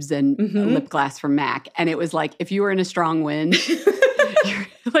Juicy Tubes and lip gloss from MAC. And it was like, if you were in a strong wind,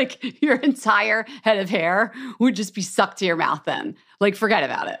 your entire head of hair would just be sucked to your mouth then. Like, forget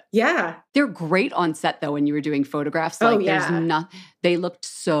about it. Yeah. They're great on set, though, when you were doing photographs. Like, they looked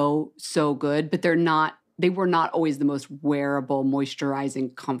so, so good, but they were not always the most wearable,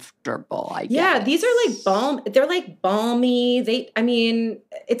 moisturizing, comfortable, I guess. Yeah, these are like they're like balmy.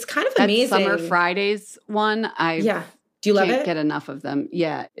 It's kind of amazing. Summer Fridays one, do you love it? Can't get enough of them.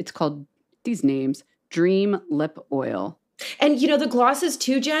 Yeah, it's called, these names, Dream Lip Oil. And the glosses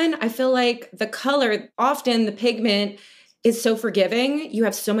too, Jen, I feel like the color, often the pigment is so forgiving. You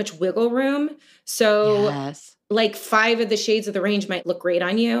have so much wiggle room. So like 5 of the shades of the range might look great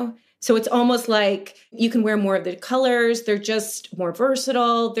on you. So it's almost like you can wear more of the colors. They're just more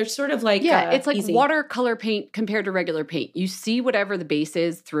versatile. They're sort of like it's like easy. Watercolor paint compared to regular paint. You see whatever the base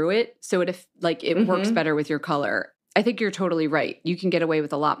is through it, so it works better with your color. I think you're totally right. You can get away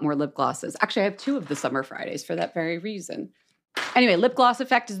with a lot more lip glosses. Actually, I have 2 of the Summer Fridays for that very reason. Anyway, lip gloss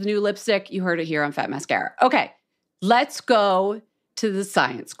effect is the new lipstick. You heard it here on Fat Mascara. Okay, let's go to the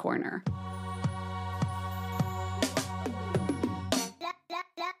science corner.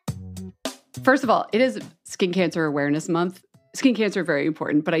 First of all, it is Skin Cancer Awareness Month. Skin cancer, very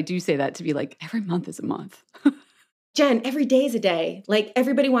important, but I do say that to be like, every month is a month. Jen, every day is a day. Like,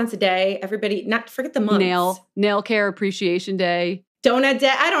 everybody wants a day. Everybody, not forget the months. Nail care appreciation day. Donut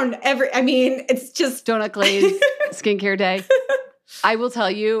day. It's just. Donut glaze skincare day. I will tell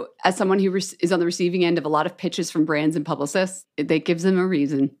you, as someone who is on the receiving end of a lot of pitches from brands and publicists, that gives them a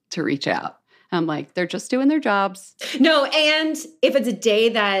reason to reach out. I'm like, they're just doing their jobs. No, and if it's a day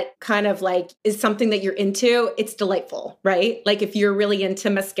that kind of like is something that you're into, it's delightful, right? Like if you're really into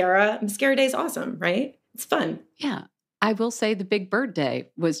mascara day is awesome, right? It's fun. Yeah. I will say the Big Bird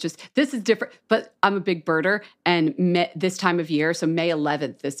Day was just, this is different, but I'm a big birder. And this time of year, so May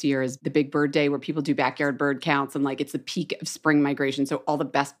 11th this year is the Big Bird Day where people do backyard bird counts. And like it's the peak of spring migration. So all the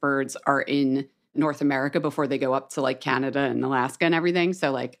best birds are in North America before they go up to like Canada and Alaska and everything. So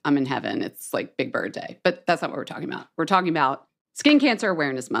like I'm in heaven. It's like Big Bird Day. But that's not what we're talking about. We're talking about Skin Cancer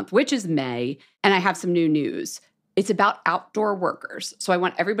Awareness Month, which is May. And I have some new news. It's about outdoor workers. So I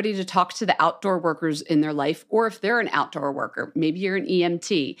want everybody to talk to the outdoor workers in their life, or if they're an outdoor worker, maybe you're an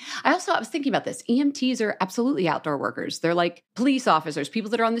EMT. I was thinking about this. EMTs are absolutely outdoor workers. They're like police officers,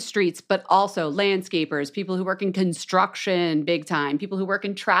 people that are on the streets, but also landscapers, people who work in construction big time, people who work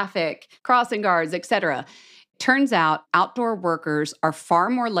in traffic, crossing guards, etc. Turns out outdoor workers are far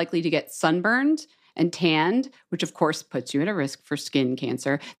more likely to get sunburned and tanned, which of course puts you at a risk for skin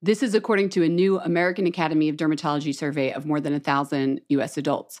cancer. This is according to a new American Academy of Dermatology survey of more than 1,000 U.S.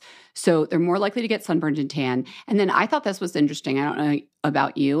 adults. So they're more likely to get sunburned and tan. And then I thought this was interesting. I don't know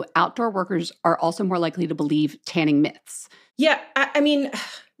about you. Outdoor workers are also more likely to believe tanning myths. Yeah, I mean,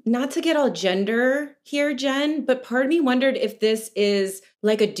 not to get all gender here, Jen, but part of me wondered if this is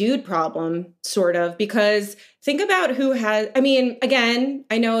like a dude problem, sort of, because think about who has, I mean, again,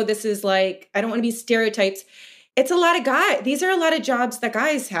 I know this is like, I don't want to be stereotypes. It's a lot of guys. These are a lot of jobs that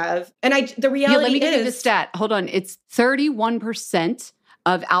guys have. And the reality let me give is, you the stat. Hold on. It's 31%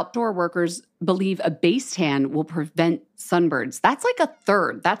 of outdoor workers believe a base tan will prevent sunburns. That's like a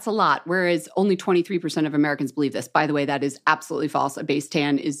third. That's a lot. Whereas only 23% of Americans believe this. By the way, that is absolutely false. A base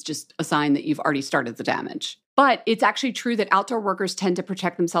tan is just a sign that you've already started the damage. But it's actually true that outdoor workers tend to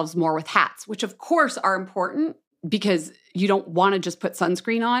protect themselves more with hats, which of course are important because you don't want to just put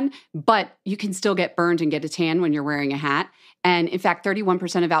sunscreen on, but you can still get burned and get a tan when you're wearing a hat. And in fact,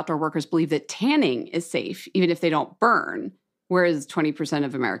 31% of outdoor workers believe that tanning is safe, even if they don't burn. Whereas 20%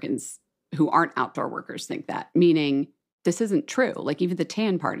 of Americans who aren't outdoor workers think that, meaning this isn't true. Like even the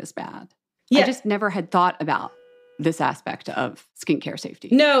tan part is bad. Yeah. I just never had thought about this aspect of skincare safety.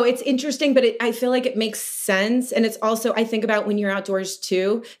 No, it's interesting, but I feel like it makes sense. And it's also, I think about when you're outdoors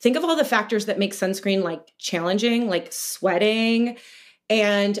too, think of all the factors that make sunscreen like challenging, like sweating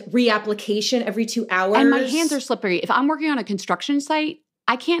and reapplication every 2 hours. And my hands are slippery. If I'm working on a construction site,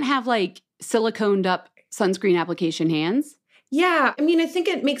 I can't have like siliconed up sunscreen application hands. Yeah. I mean, I think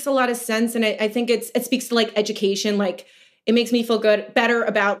it makes a lot of sense. And I think it speaks to like education. Like it makes me feel better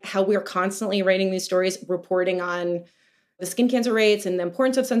about how we're constantly writing these stories, reporting on the skin cancer rates and the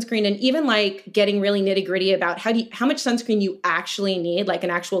importance of sunscreen, and even like getting really nitty gritty about how much sunscreen you actually need, like an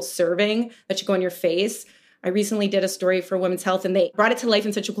actual serving that should go on your face. I recently did a story for Women's Health and they brought it to life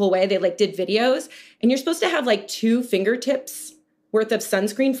in such a cool way. They like did videos and you're supposed to have like 2 fingertips worth of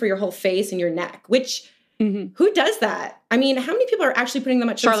sunscreen for your whole face and your neck, which who does that? I mean, how many people are actually putting that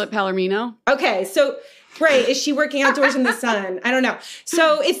much? Charlotte Palomino. Okay. So, right. Is she working outdoors in the sun? I don't know.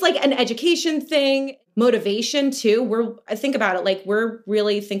 So it's like an education thing, motivation too. I think about it. Like we're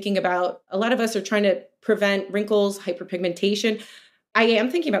really thinking about, a lot of us are trying to prevent wrinkles, hyperpigmentation. I am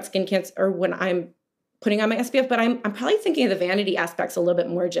thinking about skin cancer when I'm putting on my SPF, but I'm probably thinking of the vanity aspects a little bit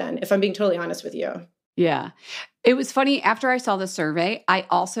more, Jen, if I'm being totally honest with you. Yeah. It was funny. After I saw the survey, I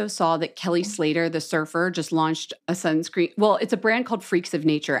also saw that Kelly Slater, the surfer, just launched a sunscreen. Well, it's a brand called Freaks of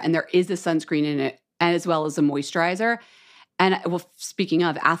Nature, and there is a sunscreen in it, as well as a moisturizer. And well, speaking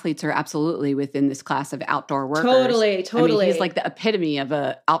of, athletes are absolutely within this class of outdoor workers. Totally. I mean, he's like the epitome of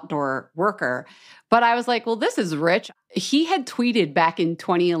an outdoor worker. But I was like, well, this is rich. He had tweeted back in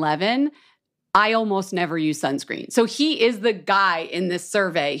 2011, I almost never use sunscreen. So he is the guy in this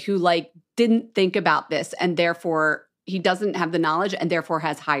survey who like didn't think about this and therefore he doesn't have the knowledge and therefore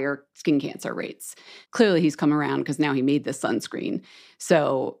has higher skin cancer rates. Clearly he's come around because now he made this sunscreen.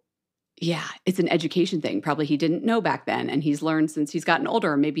 So yeah, it's an education thing. Probably he didn't know back then and he's learned since he's gotten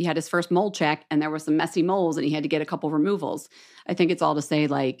older. Maybe he had his first mole check and there were some messy moles and he had to get a couple removals. I think it's all to say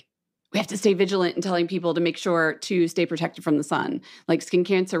like, we have to stay vigilant in telling people to make sure to stay protected from the sun. Like skin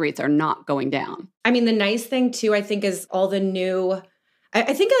cancer rates are not going down. I mean, the nice thing too, I think, is all the new,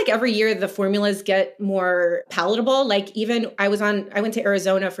 I think like every year the formulas get more palatable. Like even I went to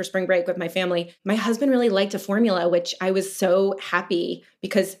Arizona for spring break with my family. My husband really liked a formula, which I was so happy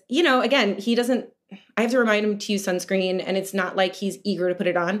because, you know, again, I have to remind him to use sunscreen and it's not like he's eager to put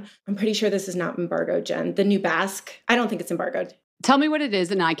it on. I'm pretty sure this is not embargoed, Jen. The new Basque, I don't think it's embargoed. Tell me what it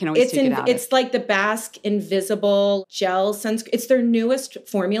is, and I can always take it out. It's like the Basque Invisible Gel Sunscreen. It's their newest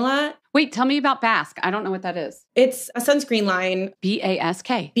formula. Wait, tell me about Basque. I don't know what that is. It's a sunscreen line.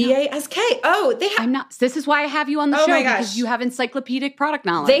 B-A-S-K. B-A-S-K. Oh, they have... This is why I have you on the show, because you have encyclopedic product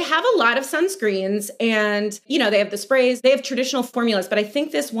knowledge. They have a lot of sunscreens, and, they have the sprays. They have traditional formulas, but I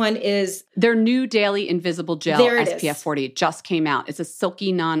think this one is... Their new Daily Invisible Gel SPF 40. It just came out. It's a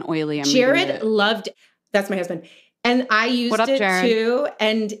silky, non-oily. Jared loved... That's my husband. And I used it too.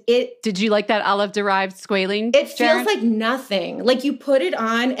 And Did you like that olive-derived squalene? It feels like nothing. Like you put it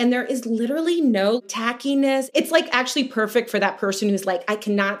on and there is literally no tackiness. It's like actually perfect for that person who's like, I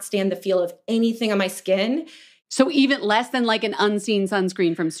cannot stand the feel of anything on my skin. So even less than like an unseen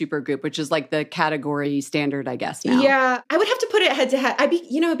sunscreen from Supergoop, which is like the category standard, I guess, now. Yeah, I would have to put it head to head. I'd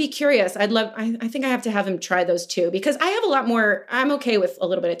be curious. I think I have to have him try those too, because I have a lot more, I'm okay with a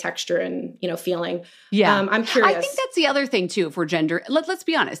little bit of texture and, feeling. Yeah. I'm curious. I think that's the other thing too, if we're gender, let's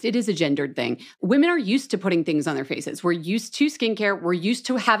be honest, it is a gendered thing. Women are used to putting things on their faces. We're used to skincare. We're used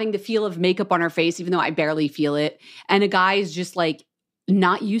to having the feel of makeup on our face, even though I barely feel it. And a guy is just like,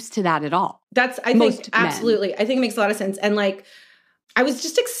 not used to that at all. I think absolutely. I think it makes a lot of sense. And like, I was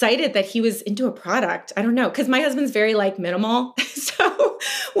just excited that he was into a product. I don't know, because my husband's very like minimal. So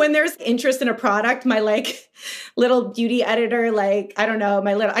when there's interest in a product, my like little beauty editor, like, I don't know,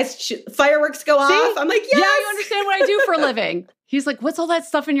 fireworks go off. I'm like, yes! Yeah, you understand what I do for a living. He's like, what's all that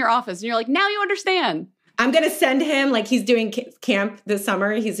stuff in your office? And you're like, now you understand. I'm going to send him, like he's doing camp this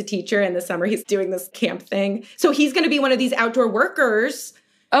summer. He's a teacher, and this summer he's doing this camp thing. So he's going to be one of these outdoor workers.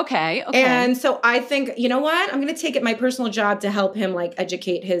 Okay. And so I think, you know what? I'm going to take it my personal job to help him like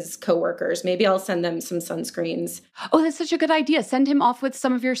educate his coworkers. Maybe I'll send them some sunscreens. Oh, that's such a good idea. Send him off with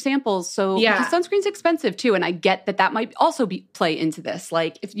some of your samples. So because sunscreen's expensive too. And I get that might also play into this.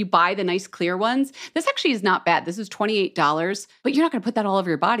 Like if you buy the nice clear ones, this actually is not bad. This is $28, but you're not going to put that all over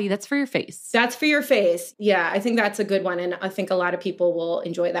your body. That's for your face. That's for your face. Yeah, I think that's a good one. And I think a lot of people will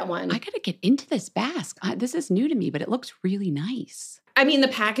enjoy that one. I got to get into this Basque. This is new to me, but it looks really nice. I mean, the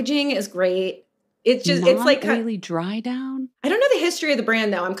packaging is great. It's just, it's like really dry down. I don't know the history of the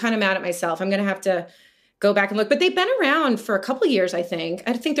brand though. I'm kind of mad at myself. I'm going to have to go back and look, but they've been around for a couple of years, I think.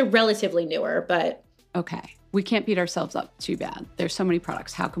 I think they're relatively newer, but. Okay. We can't beat ourselves up too bad. There's so many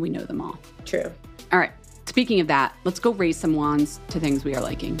products. How can we know them all? True. All right. Speaking of that, let's go raise some wands to things we are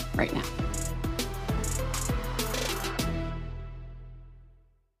liking right now.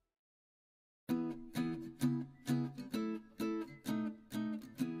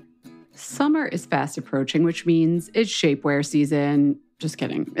 Summer is fast approaching, which means it's shapewear season. Just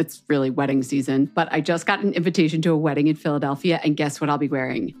kidding. It's really wedding season. But I just got an invitation to a wedding in Philadelphia, and guess what I'll be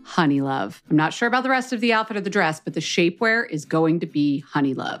wearing? Honey Love. I'm not sure about the rest of the outfit or the dress, but the shapewear is going to be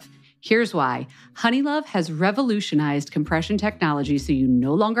Honey Love. Here's why. Honey Love has revolutionized compression technology so you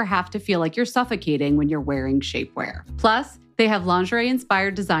no longer have to feel like you're suffocating when you're wearing shapewear. Plus, they have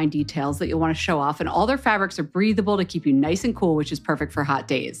lingerie-inspired design details that you'll want to show off, and all their fabrics are breathable to keep you nice and cool, which is perfect for hot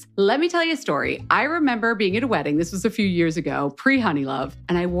days. Let me tell you a story. I remember being at a wedding, this was a few years ago, pre-Honey Love,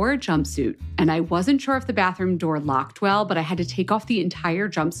 and I wore a jumpsuit, and I wasn't sure if the bathroom door locked well, but I had to take off the entire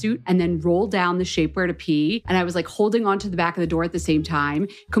jumpsuit and then roll down the shapewear to pee, and I was like holding onto the back of the door at the same time,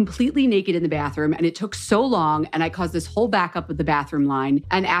 completely naked in the bathroom, and it took so long, and I caused this whole backup of the bathroom line,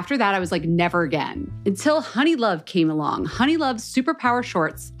 and after that, I was like, never again. Until Honey Love came along. Honey Love's Superpower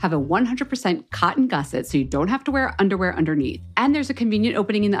shorts have a 100% cotton gusset, so you don't have to wear underwear underneath. And there's a convenient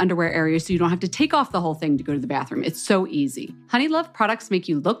opening in the underwear area, so you don't have to take off the whole thing to go to the bathroom. It's so easy. Honey Love products make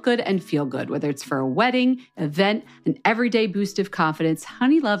you look good and feel good, whether it's for a wedding, event, an everyday boost of confidence.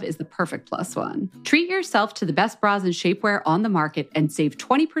 Honey Love is the perfect plus one. Treat yourself to the best bras and shapewear on the market and save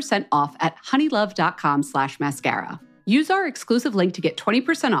 20% off at honeylove.com/mascara. Use our exclusive link to get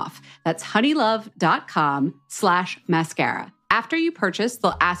 20% off. That's honeylove.com/mascara. After you purchase,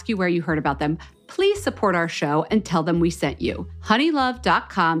 they'll ask you where you heard about them. Please support our show and tell them we sent you.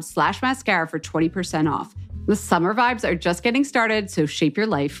 honeylove.com/mascara for 20% off. The summer vibes are just getting started, so shape your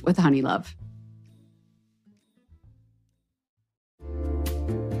life with Honey Love.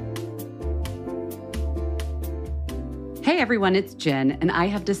 Hey everyone, it's Jen, and I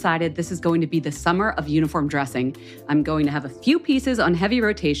have decided this is going to be the summer of uniform dressing. I'm going to have a few pieces on heavy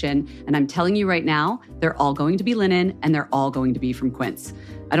rotation, and I'm telling you right now, they're all going to be linen, and they're all going to be from Quince.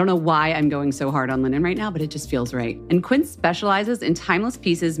 I don't know why I'm going so hard on linen right now, but it just feels right. And Quince specializes in timeless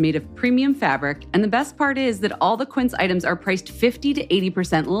pieces made of premium fabric, and the best part is that all the Quince items are priced 50 to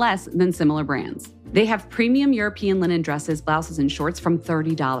 80% less than similar brands. They have premium European linen dresses, blouses, and shorts from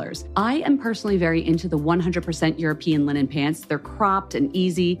 $30. I am personally very into the 100% European linen pants. They're cropped and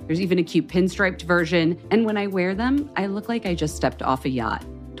easy. There's even a cute pinstriped version. And when I wear them, I look like I just stepped off a yacht.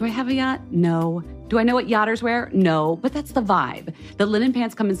 Do I have a yacht? No. Do I know what yachters wear? No, but that's the vibe. The linen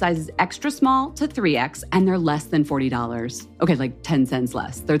pants come in sizes extra small to 3X, and they're less than $40. Okay, like 10 cents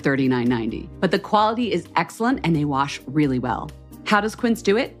less. They're $39.90. But the quality is excellent, and they wash really well. How does Quince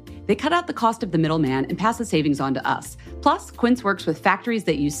do it? They cut out the cost of the middleman and pass the savings on to us. Plus, Quince works with factories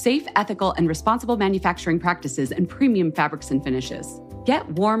that use safe, ethical, and responsible manufacturing practices and premium fabrics and finishes. Get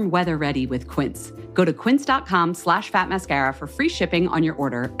warm weather ready with Quince. Go to quince.com/fatmascara for free shipping on your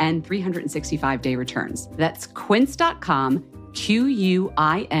order and 365-day returns. That's quince.com,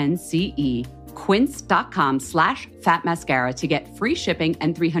 QUINCE, quince.com/fatmascara to get free shipping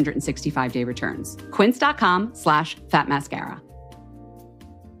and 365-day returns. Quince.com/fatmascara.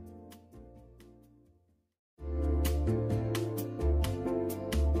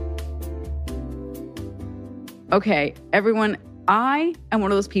 Okay, everyone, I am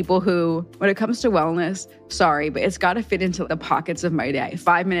one of those people who, when it comes to wellness, sorry, but it's got to fit into the pockets of my day.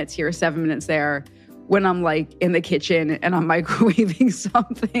 5 minutes here, 7 minutes there. When I'm like in the kitchen and I'm microwaving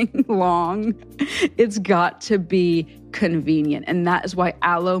something long, it's got to be convenient. And that is why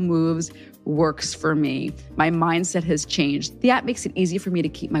Alo Moves works for me. My mindset has changed. The app makes it easy for me to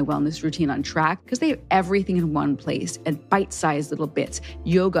keep my wellness routine on track because they have everything in one place and bite-sized little bits: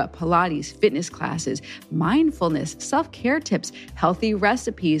 yoga, Pilates, fitness classes, mindfulness, self-care tips, healthy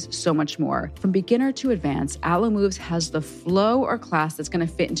recipes, so much more. From beginner to advanced, Alo Moves has the flow or class that's going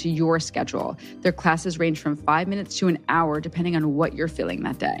to fit into your schedule. Their classes range from 5 minutes to an hour, depending on what you're feeling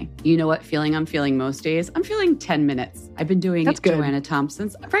that day. You know what feeling I'm feeling most days? I'm feeling 10 minutes. I've been doing Joanna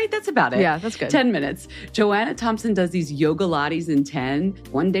Thompson's. Right, that's about it. Yeah, that's good. 10 minutes. Joanna Thompson does these yoga lattes in 10.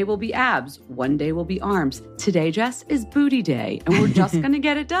 One day will be abs. One day will be arms. Today, Jess, is booty day. And we're just going to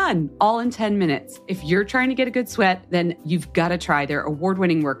get it done all in 10 minutes. If you're trying to get a good sweat, then you've got to try their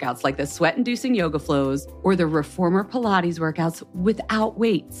award-winning workouts like the sweat-inducing yoga flows or the reformer Pilates workouts without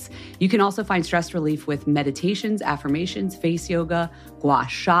weights. You can also find stress relief with meditations, affirmations, face yoga, gua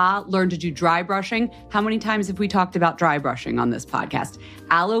sha, learn to do dry brushing. How many times have we talked about dry brushing on this podcast?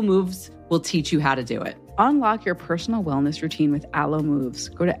 Alo Moves will teach you how to do it. Unlock your personal wellness routine with Alo Moves.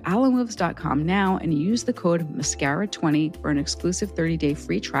 Go to alomoves.com now and use the code MASCARA20 for an exclusive 30-day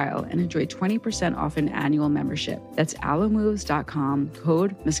free trial and enjoy 20% off an annual membership. That's alomoves.com,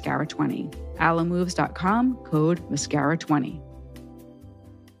 code MASCARA20. alomoves.com, code MASCARA20.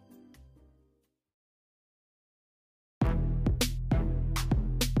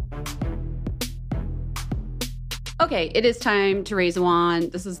 Okay, it is time to raise a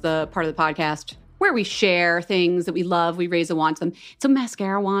wand. This is the part of the podcast where we share things that we love. We raise a wand to them. It's a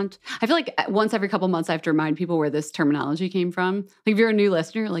mascara wand. I feel like once every couple months I have to remind people where this terminology came from. Like if you're a new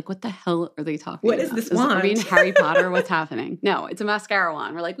listener, you're like, what the hell are they talking about? What is this wand? Are we in Harry Potter? What's happening? No, it's a mascara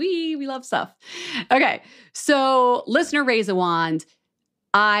wand. We're like, we love stuff. Okay, so listener raise a wand.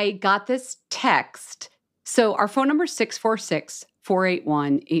 I got this text. So our phone number is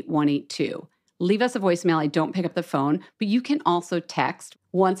 646-481-8182. Leave us a voicemail. I don't pick up the phone, but you can also text.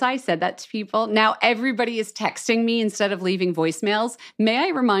 Once I said that to people, now everybody is texting me instead of leaving voicemails. May I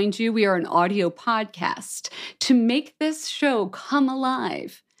remind you, we are an audio podcast. To make this show come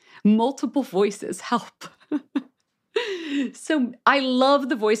alive, multiple voices help. So I love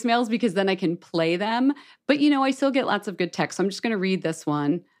the voicemails because then I can play them. But, I still get lots of good texts. So I'm just going to read this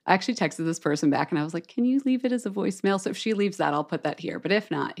one. I actually texted this person back and I was like, can you leave it as a voicemail? So if she leaves that, I'll put that here. But if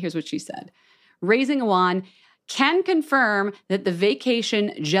not, here's what she said. Raising a wand, can confirm that the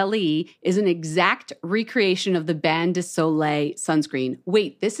Vacation Jelly is an exact recreation of the Bain de Soleil sunscreen.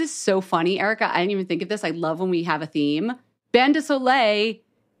 Wait, this is so funny, Erica. I didn't even think of this. I love when we have a theme. Bain de Soleil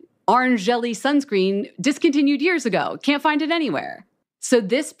orange jelly sunscreen discontinued years ago. Can't find it anywhere. So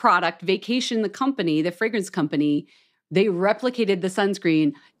this product, Vacation, the company, the fragrance company, they replicated the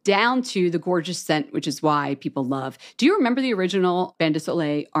sunscreen down to the gorgeous scent, which is why people love. Do you remember the original Bain de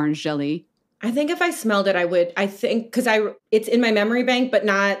Soleil orange jelly? I think if I smelled it, I would, because it's in my memory bank, but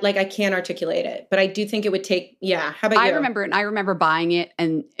not like I can't articulate it. But I do think it would take, yeah. How about you? I remember buying it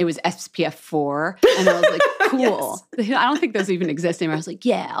and it was SPF 4. And I was like, cool. Yes. I don't think those even exist anymore. I was like,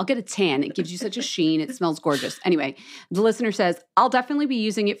 yeah, I'll get a tan. It gives you such a sheen. It smells gorgeous. Anyway, the listener says, I'll definitely be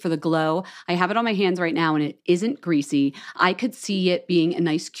using it for the glow. I have it on my hands right now and it isn't greasy. I could see it being a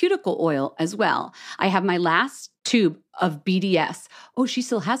nice cuticle oil as well. I have my last tube of BDS. Oh, she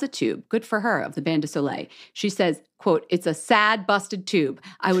still has a tube. Good for her, of the Band de Soleil. She says, quote, "It's a sad, busted tube.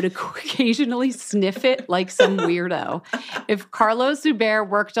 I would occasionally sniff it like some weirdo. If Carlos Zubair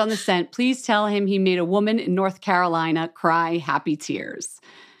worked on the scent, please tell him he made a woman in North Carolina cry happy tears."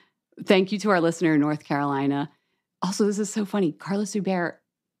 Thank you to our listener in North Carolina. Also, this is so funny. Carlos Zubair,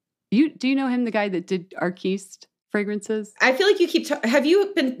 do you know him, the guy that did Arquiste fragrances? I feel like you keep, have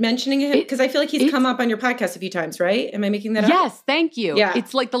you been mentioning him? Because I feel like he's come up on your podcast a few times, right? Am I making that up? Yes, thank you. Yeah.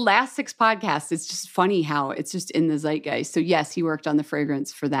 It's like the last 6 podcasts. It's just funny how it's just in the zeitgeist. So yes, he worked on the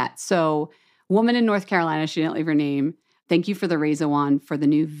fragrance for that. So woman in North Carolina, she didn't leave her name. Thank you for the Razowan for the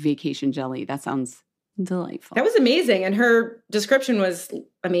new vacation jelly. That sounds delightful. That was amazing. And her description was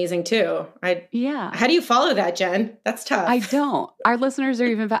amazing too. Yeah. How do you follow that, Jen? That's tough. I don't. Our listeners are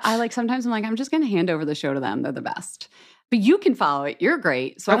even, sometimes I'm like, I'm just going to hand over the show to them. They're the best. But you can follow it. You're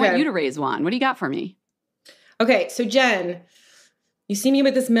great. So I want you to raise one. What do you got for me? Okay. So Jen, you see me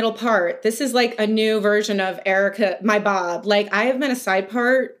with this middle part. This is like a new version of Erica, my bob. Like I have been a side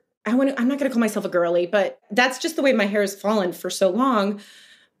part. I'm not going to call myself a girly, but that's just the way my hair has fallen for so long.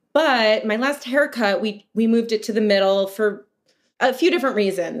 But my last haircut, we moved it to the middle for a few different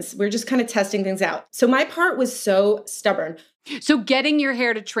reasons. We're just kind of testing things out. So my part was so stubborn. So getting your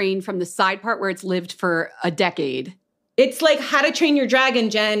hair to train from the side part where it's lived for a decade. It's like How to Train Your Dragon,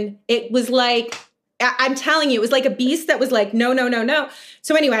 Jen. It was like, I'm telling you, it was like a beast that was like, no, no, no, no.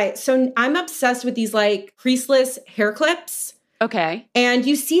 So anyway, so I'm obsessed with these like creaseless hair clips. Okay. And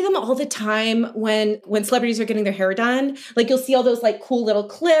you see them all the time when celebrities are getting their hair done. Like you'll see all those like cool little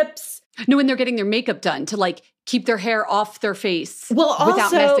clips. No, when they're getting their makeup done to like keep their hair off their face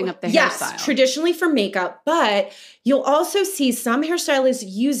without messing up the hairstyle. Yes, traditionally for makeup, but you'll also see some hairstylists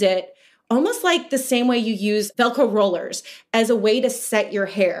use it almost like the same way you use Velcro rollers as a way to set your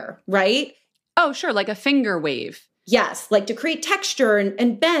hair, right? Oh, sure, like a finger wave. Yes, like to create texture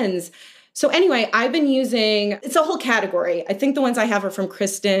and bends. So anyway, I've been using, it's a whole category. I think the ones I have are from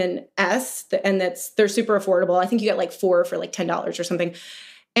Kristen S, and they're super affordable. I think you get like 4 for like $10 or something.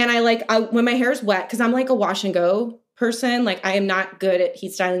 And when my hair is wet, because I'm like a wash and go person, like I am not good at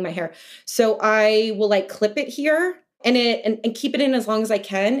heat styling my hair. So I will like clip it here and keep it in as long as I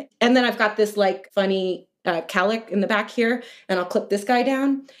can. And then I've got this like funny cowlick in the back here, and I'll clip this guy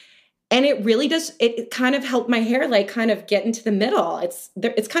down. And it really does, it kind of helped my hair like kind of get into the middle. It's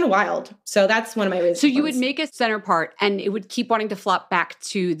kind of wild. So that's one of my reasons. So you would make a center part and it would keep wanting to flop back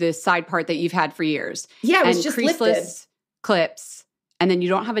to the side part that you've had for years. Yeah, it was just creaseless lifted. Clips. And then you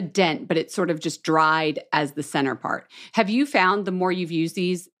don't have a dent, but it's sort of just dried as the center part. Have you found the more you've used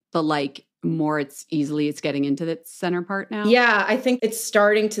these, the like more it's getting into the center part now? Yeah, I think it's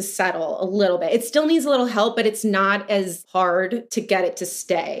starting to settle a little bit. It still needs a little help, but it's not as hard to get it to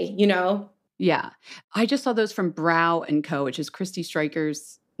stay, you know? Yeah. I just saw those from Brow & Co., which is Christy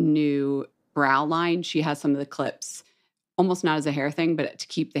Stryker's new brow line. She has some of the clips, almost not as a hair thing, but to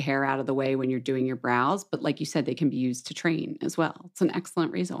keep the hair out of the way when you're doing your brows. But like you said, they can be used to train as well. It's an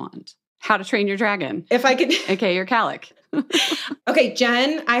excellent razor wand. How to Train Your Dragon. If I could. Okay, your cowlick. Okay,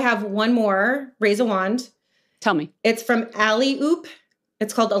 Jen, I have one more razor wand. Tell me. It's from Alley Oop.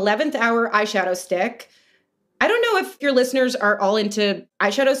 It's called 11th Hour Eyeshadow Stick. I don't know if your listeners are all into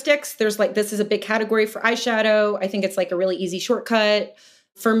eyeshadow sticks. There's like, this is a big category for eyeshadow. I think it's like a really easy shortcut.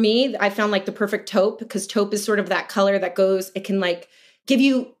 For me, I found like the perfect taupe, because taupe is sort of that color that goes, it can like give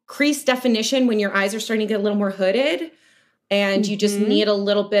you crease definition when your eyes are starting to get a little more hooded. And you just need a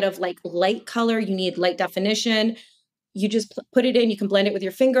little bit of like light color. You need light definition. You just put it in. You can blend it with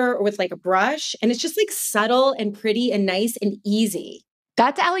your finger or with like a brush. And it's just like subtle and pretty and nice and easy.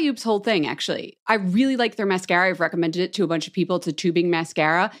 That's Alley Oop's whole thing, actually. I really like their mascara. I've recommended it to a bunch of people. It's a tubing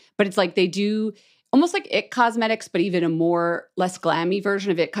mascara. But it's like they do almost like IT Cosmetics, but even a less glammy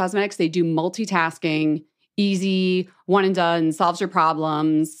version of IT Cosmetics. They do multitasking, easy, one and done, solves your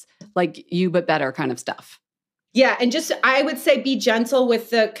problems, like you but better kind of stuff. Yeah, and just, I would say be gentle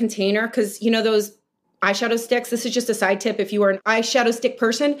with the container, because, you know, those eyeshadow sticks, this is just a side tip if you are an eyeshadow stick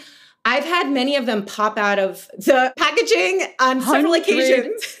person. I've had many of them pop out of the packaging on several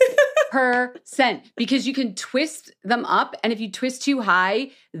occasions. %, because you can twist them up, and if you twist too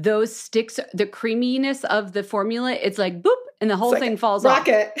high, those sticks, the creaminess of the formula, it's like boop, and the whole thing falls off.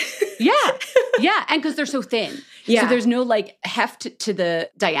 Rocket. Yeah, and because they're so thin. Yeah. So there's no like heft to the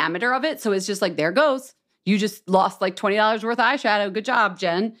diameter of it, so it's just like, there goes. You just lost like $20 worth of eyeshadow. Good job,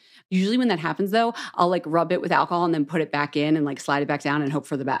 Jen. Usually when that happens though, I'll like rub it with alcohol and then put it back in and like slide it back down and hope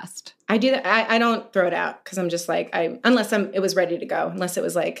for the best. I do that. I don't throw it out because I'm just like, unless it was ready to go, unless it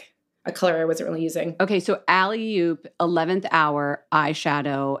was like a color I wasn't really using. Okay, so Alley-oop, 11th Hour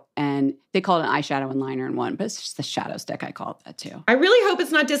eyeshadow, and they call it an eyeshadow and liner in one, but it's just the shadow stick. I call it that too. I really hope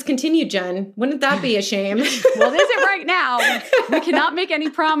it's not discontinued, Jen. Wouldn't that be a shame? Well, it isn't right now. We cannot make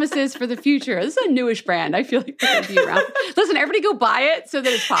any promises for the future. This is a newish brand. I feel like they're going to be around. Listen, everybody go buy it so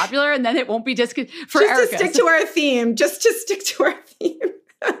that it's popular, and then it won't be discontinued for Erica. Just to stick to our theme. Just to stick to our theme.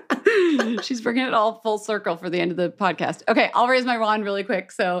 She's bringing it all full circle for the end of the podcast. Okay, I'll raise my wand really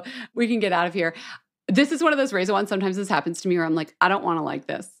quick so we can get out of here. This is one of those raise a wand. Sometimes this happens to me where I'm like, I don't want to like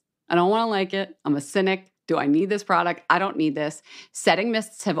this. I don't want to like it. I'm a cynic. Do I need this product? I don't need this. Setting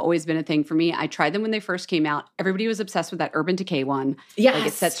mists have always been a thing for me. I tried them when they first came out. Everybody was obsessed with that Urban Decay one. Yes. Like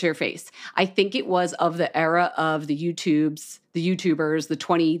it sets to your face. I think it was of the era of the YouTubers, the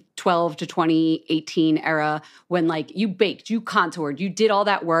 2012 to 2018 era when like you baked, you contoured, you did all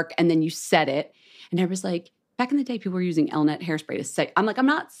that work and then you set it. And I was like, back in the day, people were using Elnet hairspray to set. I'm like, I'm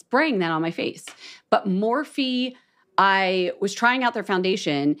not spraying that on my face. But Morphe, I was trying out their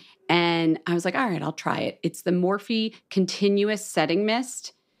foundation and I was like, all right, I'll try it. It's the Morphe Continuous Setting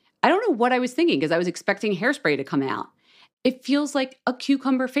Mist. I don't know what I was thinking because I was expecting hairspray to come out. It feels like a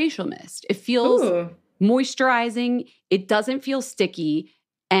cucumber facial mist. It feels moisturizing. It doesn't feel sticky.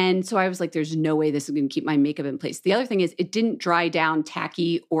 And so I was like, there's no way this is going to keep my makeup in place. The other thing is it didn't dry down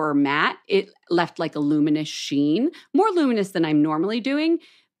tacky or matte. It left like a luminous sheen, more luminous than I'm normally doing.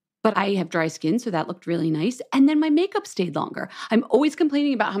 But I have dry skin, so that looked really nice. And then my makeup stayed longer. I'm always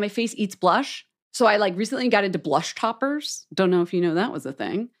complaining about how my face eats blush. So I like recently got into blush toppers. Don't know if you know that was a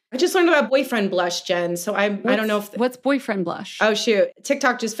thing. I just learned about boyfriend blush, Jen. So I don't know if... What's boyfriend blush? Oh, shoot.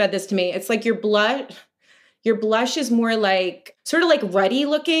 TikTok just fed this to me. It's like your blush is more like, sort of like ruddy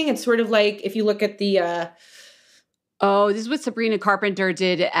looking. It's sort of like, if you look at the... Oh, this is what Sabrina Carpenter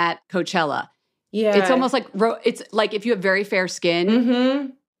did at Coachella. Yeah. It's almost like, it's like if you have very fair skin... Mm-hmm.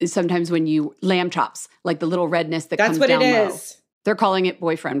 Sometimes when you lamb chops, like the little redness that comes down low. That's what it is. They're calling it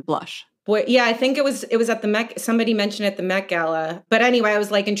boyfriend blush. Boy, yeah, I think it was at the Met. Somebody mentioned it at the Met Gala. But anyway, I was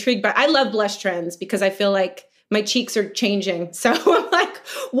like intrigued by. I love blush trends because I feel like my cheeks are changing. So I'm like,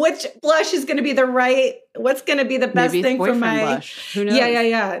 which blush is going to be what's going to be the best thing for my blush? Who knows?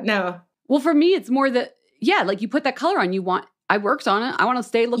 Yeah. No. Well, for me, it's more that like you put that color on. I worked on it. I want to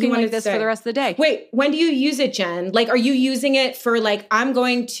stay looking like this for the rest of the day. Wait, when do you use it, Jen? Like, are you using it for like,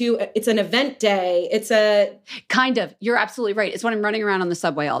 it's an event day. It's a... Kind of. You're absolutely right. It's when I'm running around on the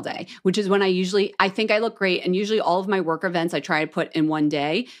subway all day, which is when I think I look great. And usually all of my work events, I try to put in one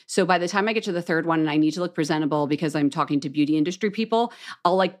day. So by the time I get to the third one and I need to look presentable because I'm talking to beauty industry people,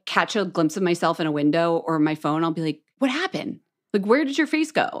 I'll like catch a glimpse of myself in a window or my phone. I'll be like, what happened? Like, where did your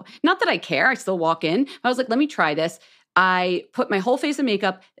face go? Not that I care. I still walk in. I was like, let me try this. I put my whole face of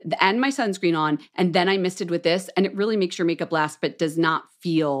makeup and my sunscreen on, and then I misted with this, and it really makes your makeup last, but does not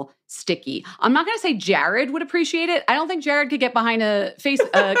feel sticky. I'm not going to say Jared would appreciate it. I don't think Jared could get behind a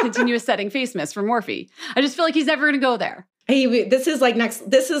continuous setting face mist from Morphe. I just feel like he's never going to go there. Hey, this is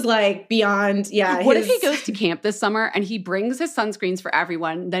like beyond, yeah. What if he goes to camp this summer and he brings his sunscreens for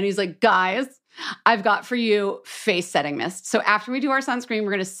everyone? Then he's like, guys, I've got for you face setting mist. So after we do our sunscreen,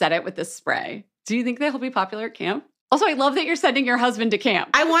 we're going to set it with this spray. Do you think that he'll be popular at camp? Also, I love that you're sending your husband to camp.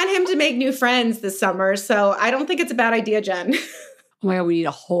 I want him to make new friends this summer, so I don't think it's a bad idea, Jen. Oh my God, we need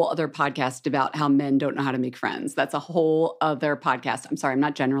a whole other podcast about how men don't know how to make friends. That's a whole other podcast. I'm sorry, I'm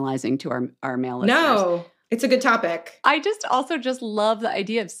not generalizing to our male listeners. No, it's a good topic. I just love the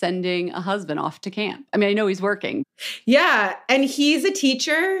idea of sending a husband off to camp. I mean, I know he's working. Yeah, and he's a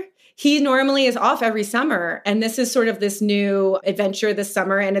teacher. He normally is off every summer, and this is sort of this new adventure this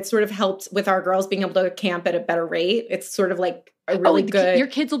summer, and it sort of helped with our girls being able to camp at a better rate. It's sort of like a really good... Your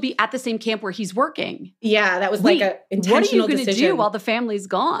kids will be at the same camp where he's working. Yeah, that was like an intentional decision. What are you going to do while the family's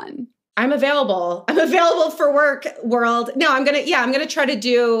gone? I'm available. I'm available for work, world. No, I'm going to try to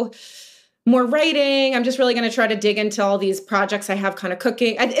do more writing. I'm just really going to try to dig into all these projects I have kind of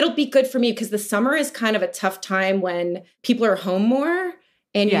cooking. It'll be good for me because the summer is kind of a tough time when people are home more.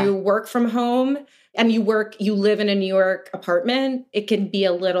 And you work from home and you live in a New York apartment, it can be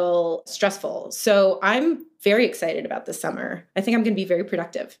a little stressful. So I'm very excited about this summer. I think I'm going to be very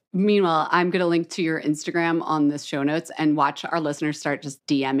productive. Meanwhile, I'm going to link to your Instagram on the show notes and watch our listeners start just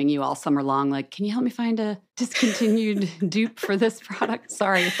DMing you all summer long. Like, can you help me find a discontinued dupe for this product?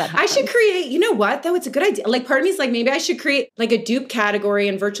 Sorry if that happens. I should create, you know what, though? It's a good idea. Like, part of me is like, maybe I should create like a dupe category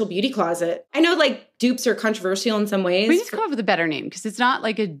in Virtual Beauty Closet. I know like dupes are controversial in some ways. We need to come up with a better name because it's not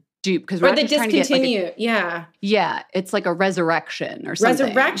like a dupe. Because we're the Discontinued. Yeah, it's like a resurrection or something.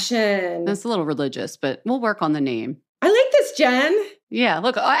 Resurrection. That's a little religious, but we'll work on the name. I like this, Jen. Yeah,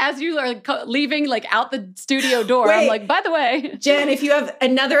 look, as you are leaving like out the studio door, I'm like, by the way. Jen, if you have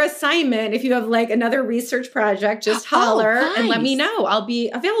another assignment, if you have like another research project, just holler and let me know. I'll be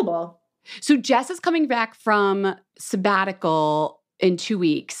available. So Jess is coming back from sabbatical in 2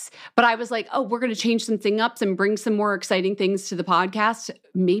 weeks, but I was like, oh, we're going to change some things up and bring some more exciting things to the podcast.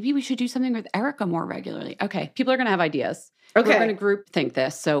 Maybe we should do something with Erica more regularly. Okay, people are going to have ideas. Okay. We're going to group think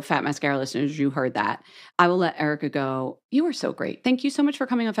this. So Fat Mascara listeners, you heard that. I will let Erica go. You were so great. Thank you so much for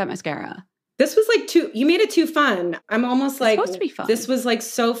coming on Fat Mascara. This was like you made it too fun. I'm almost like, it's supposed to be fun. This was like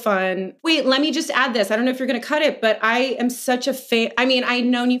so fun. Wait, let me just add this. I don't know if you're going to cut it, but I am such a fan. I mean, I've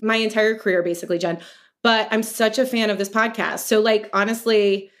known you my entire career, basically, Jen, but I'm such a fan of this podcast. So like,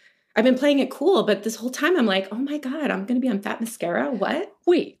 honestly, I've been playing it cool, but this whole time I'm like, oh my God, I'm going to be on Fat Mascara. What?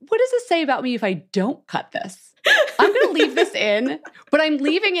 Wait, what does it say about me if I don't cut this? I'm going to leave this in, but I'm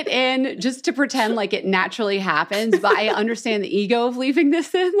leaving it in just to pretend like it naturally happens. But I understand the ego of leaving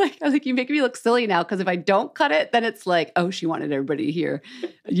this in. Like, I was like, you make me look silly now because if I don't cut it, then it's like, oh, she wanted everybody to hear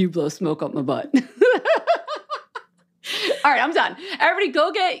you blow smoke up my butt. All right, I'm done. Everybody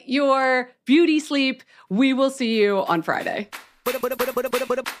go get your beauty sleep. We will see you on Friday. We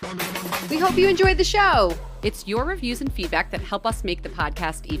hope you enjoyed the show. It's your reviews and feedback that help us make the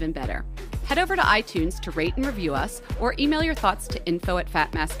podcast even better. Head over to iTunes to rate and review us or email your thoughts to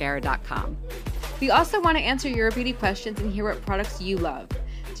info@fatmascara.com. We also want to answer your beauty questions and hear what products you love.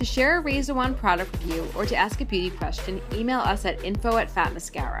 To share a Raise the Wand product review or to ask a beauty question, email us at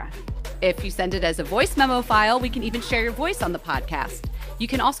info@fatmascara. If you send it as a voice memo file, we can even share your voice on the podcast. You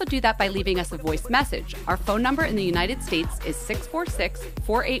can also do that by leaving us a voice message. Our phone number in the United States is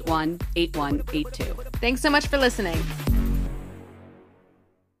 646-481-8182. Thanks so much for listening.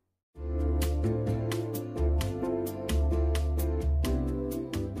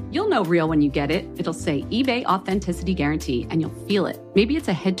 You'll know real when you get it. It'll say eBay Authenticity Guarantee, and you'll feel it. Maybe it's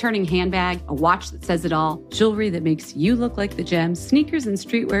a head-turning handbag, a watch that says it all, jewelry that makes you look like the gem, sneakers and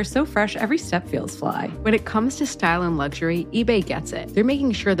streetwear so fresh every step feels fly. When it comes to style and luxury, eBay gets it. They're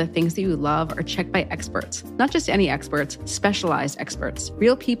making sure the things that you love are checked by experts. Not just any experts, specialized experts.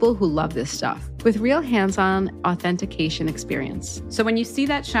 Real people who love this stuff. With real hands-on authentication experience. So when you see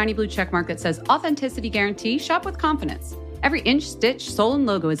that shiny blue checkmark that says Authenticity Guarantee, shop with confidence. Every inch, stitch, sole, and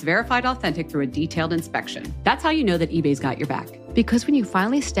logo is verified authentic through a detailed inspection. That's how you know that eBay's got your back. Because when you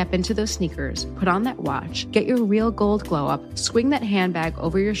finally step into those sneakers, put on that watch, get your real gold glow up, swing that handbag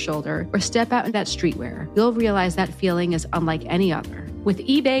over your shoulder, or step out in that streetwear, you'll realize that feeling is unlike any other. With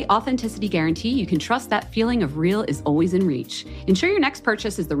eBay Authenticity Guarantee, you can trust that feeling of real is always in reach. Ensure your next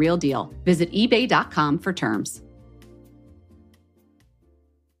purchase is the real deal. Visit ebay.com for terms.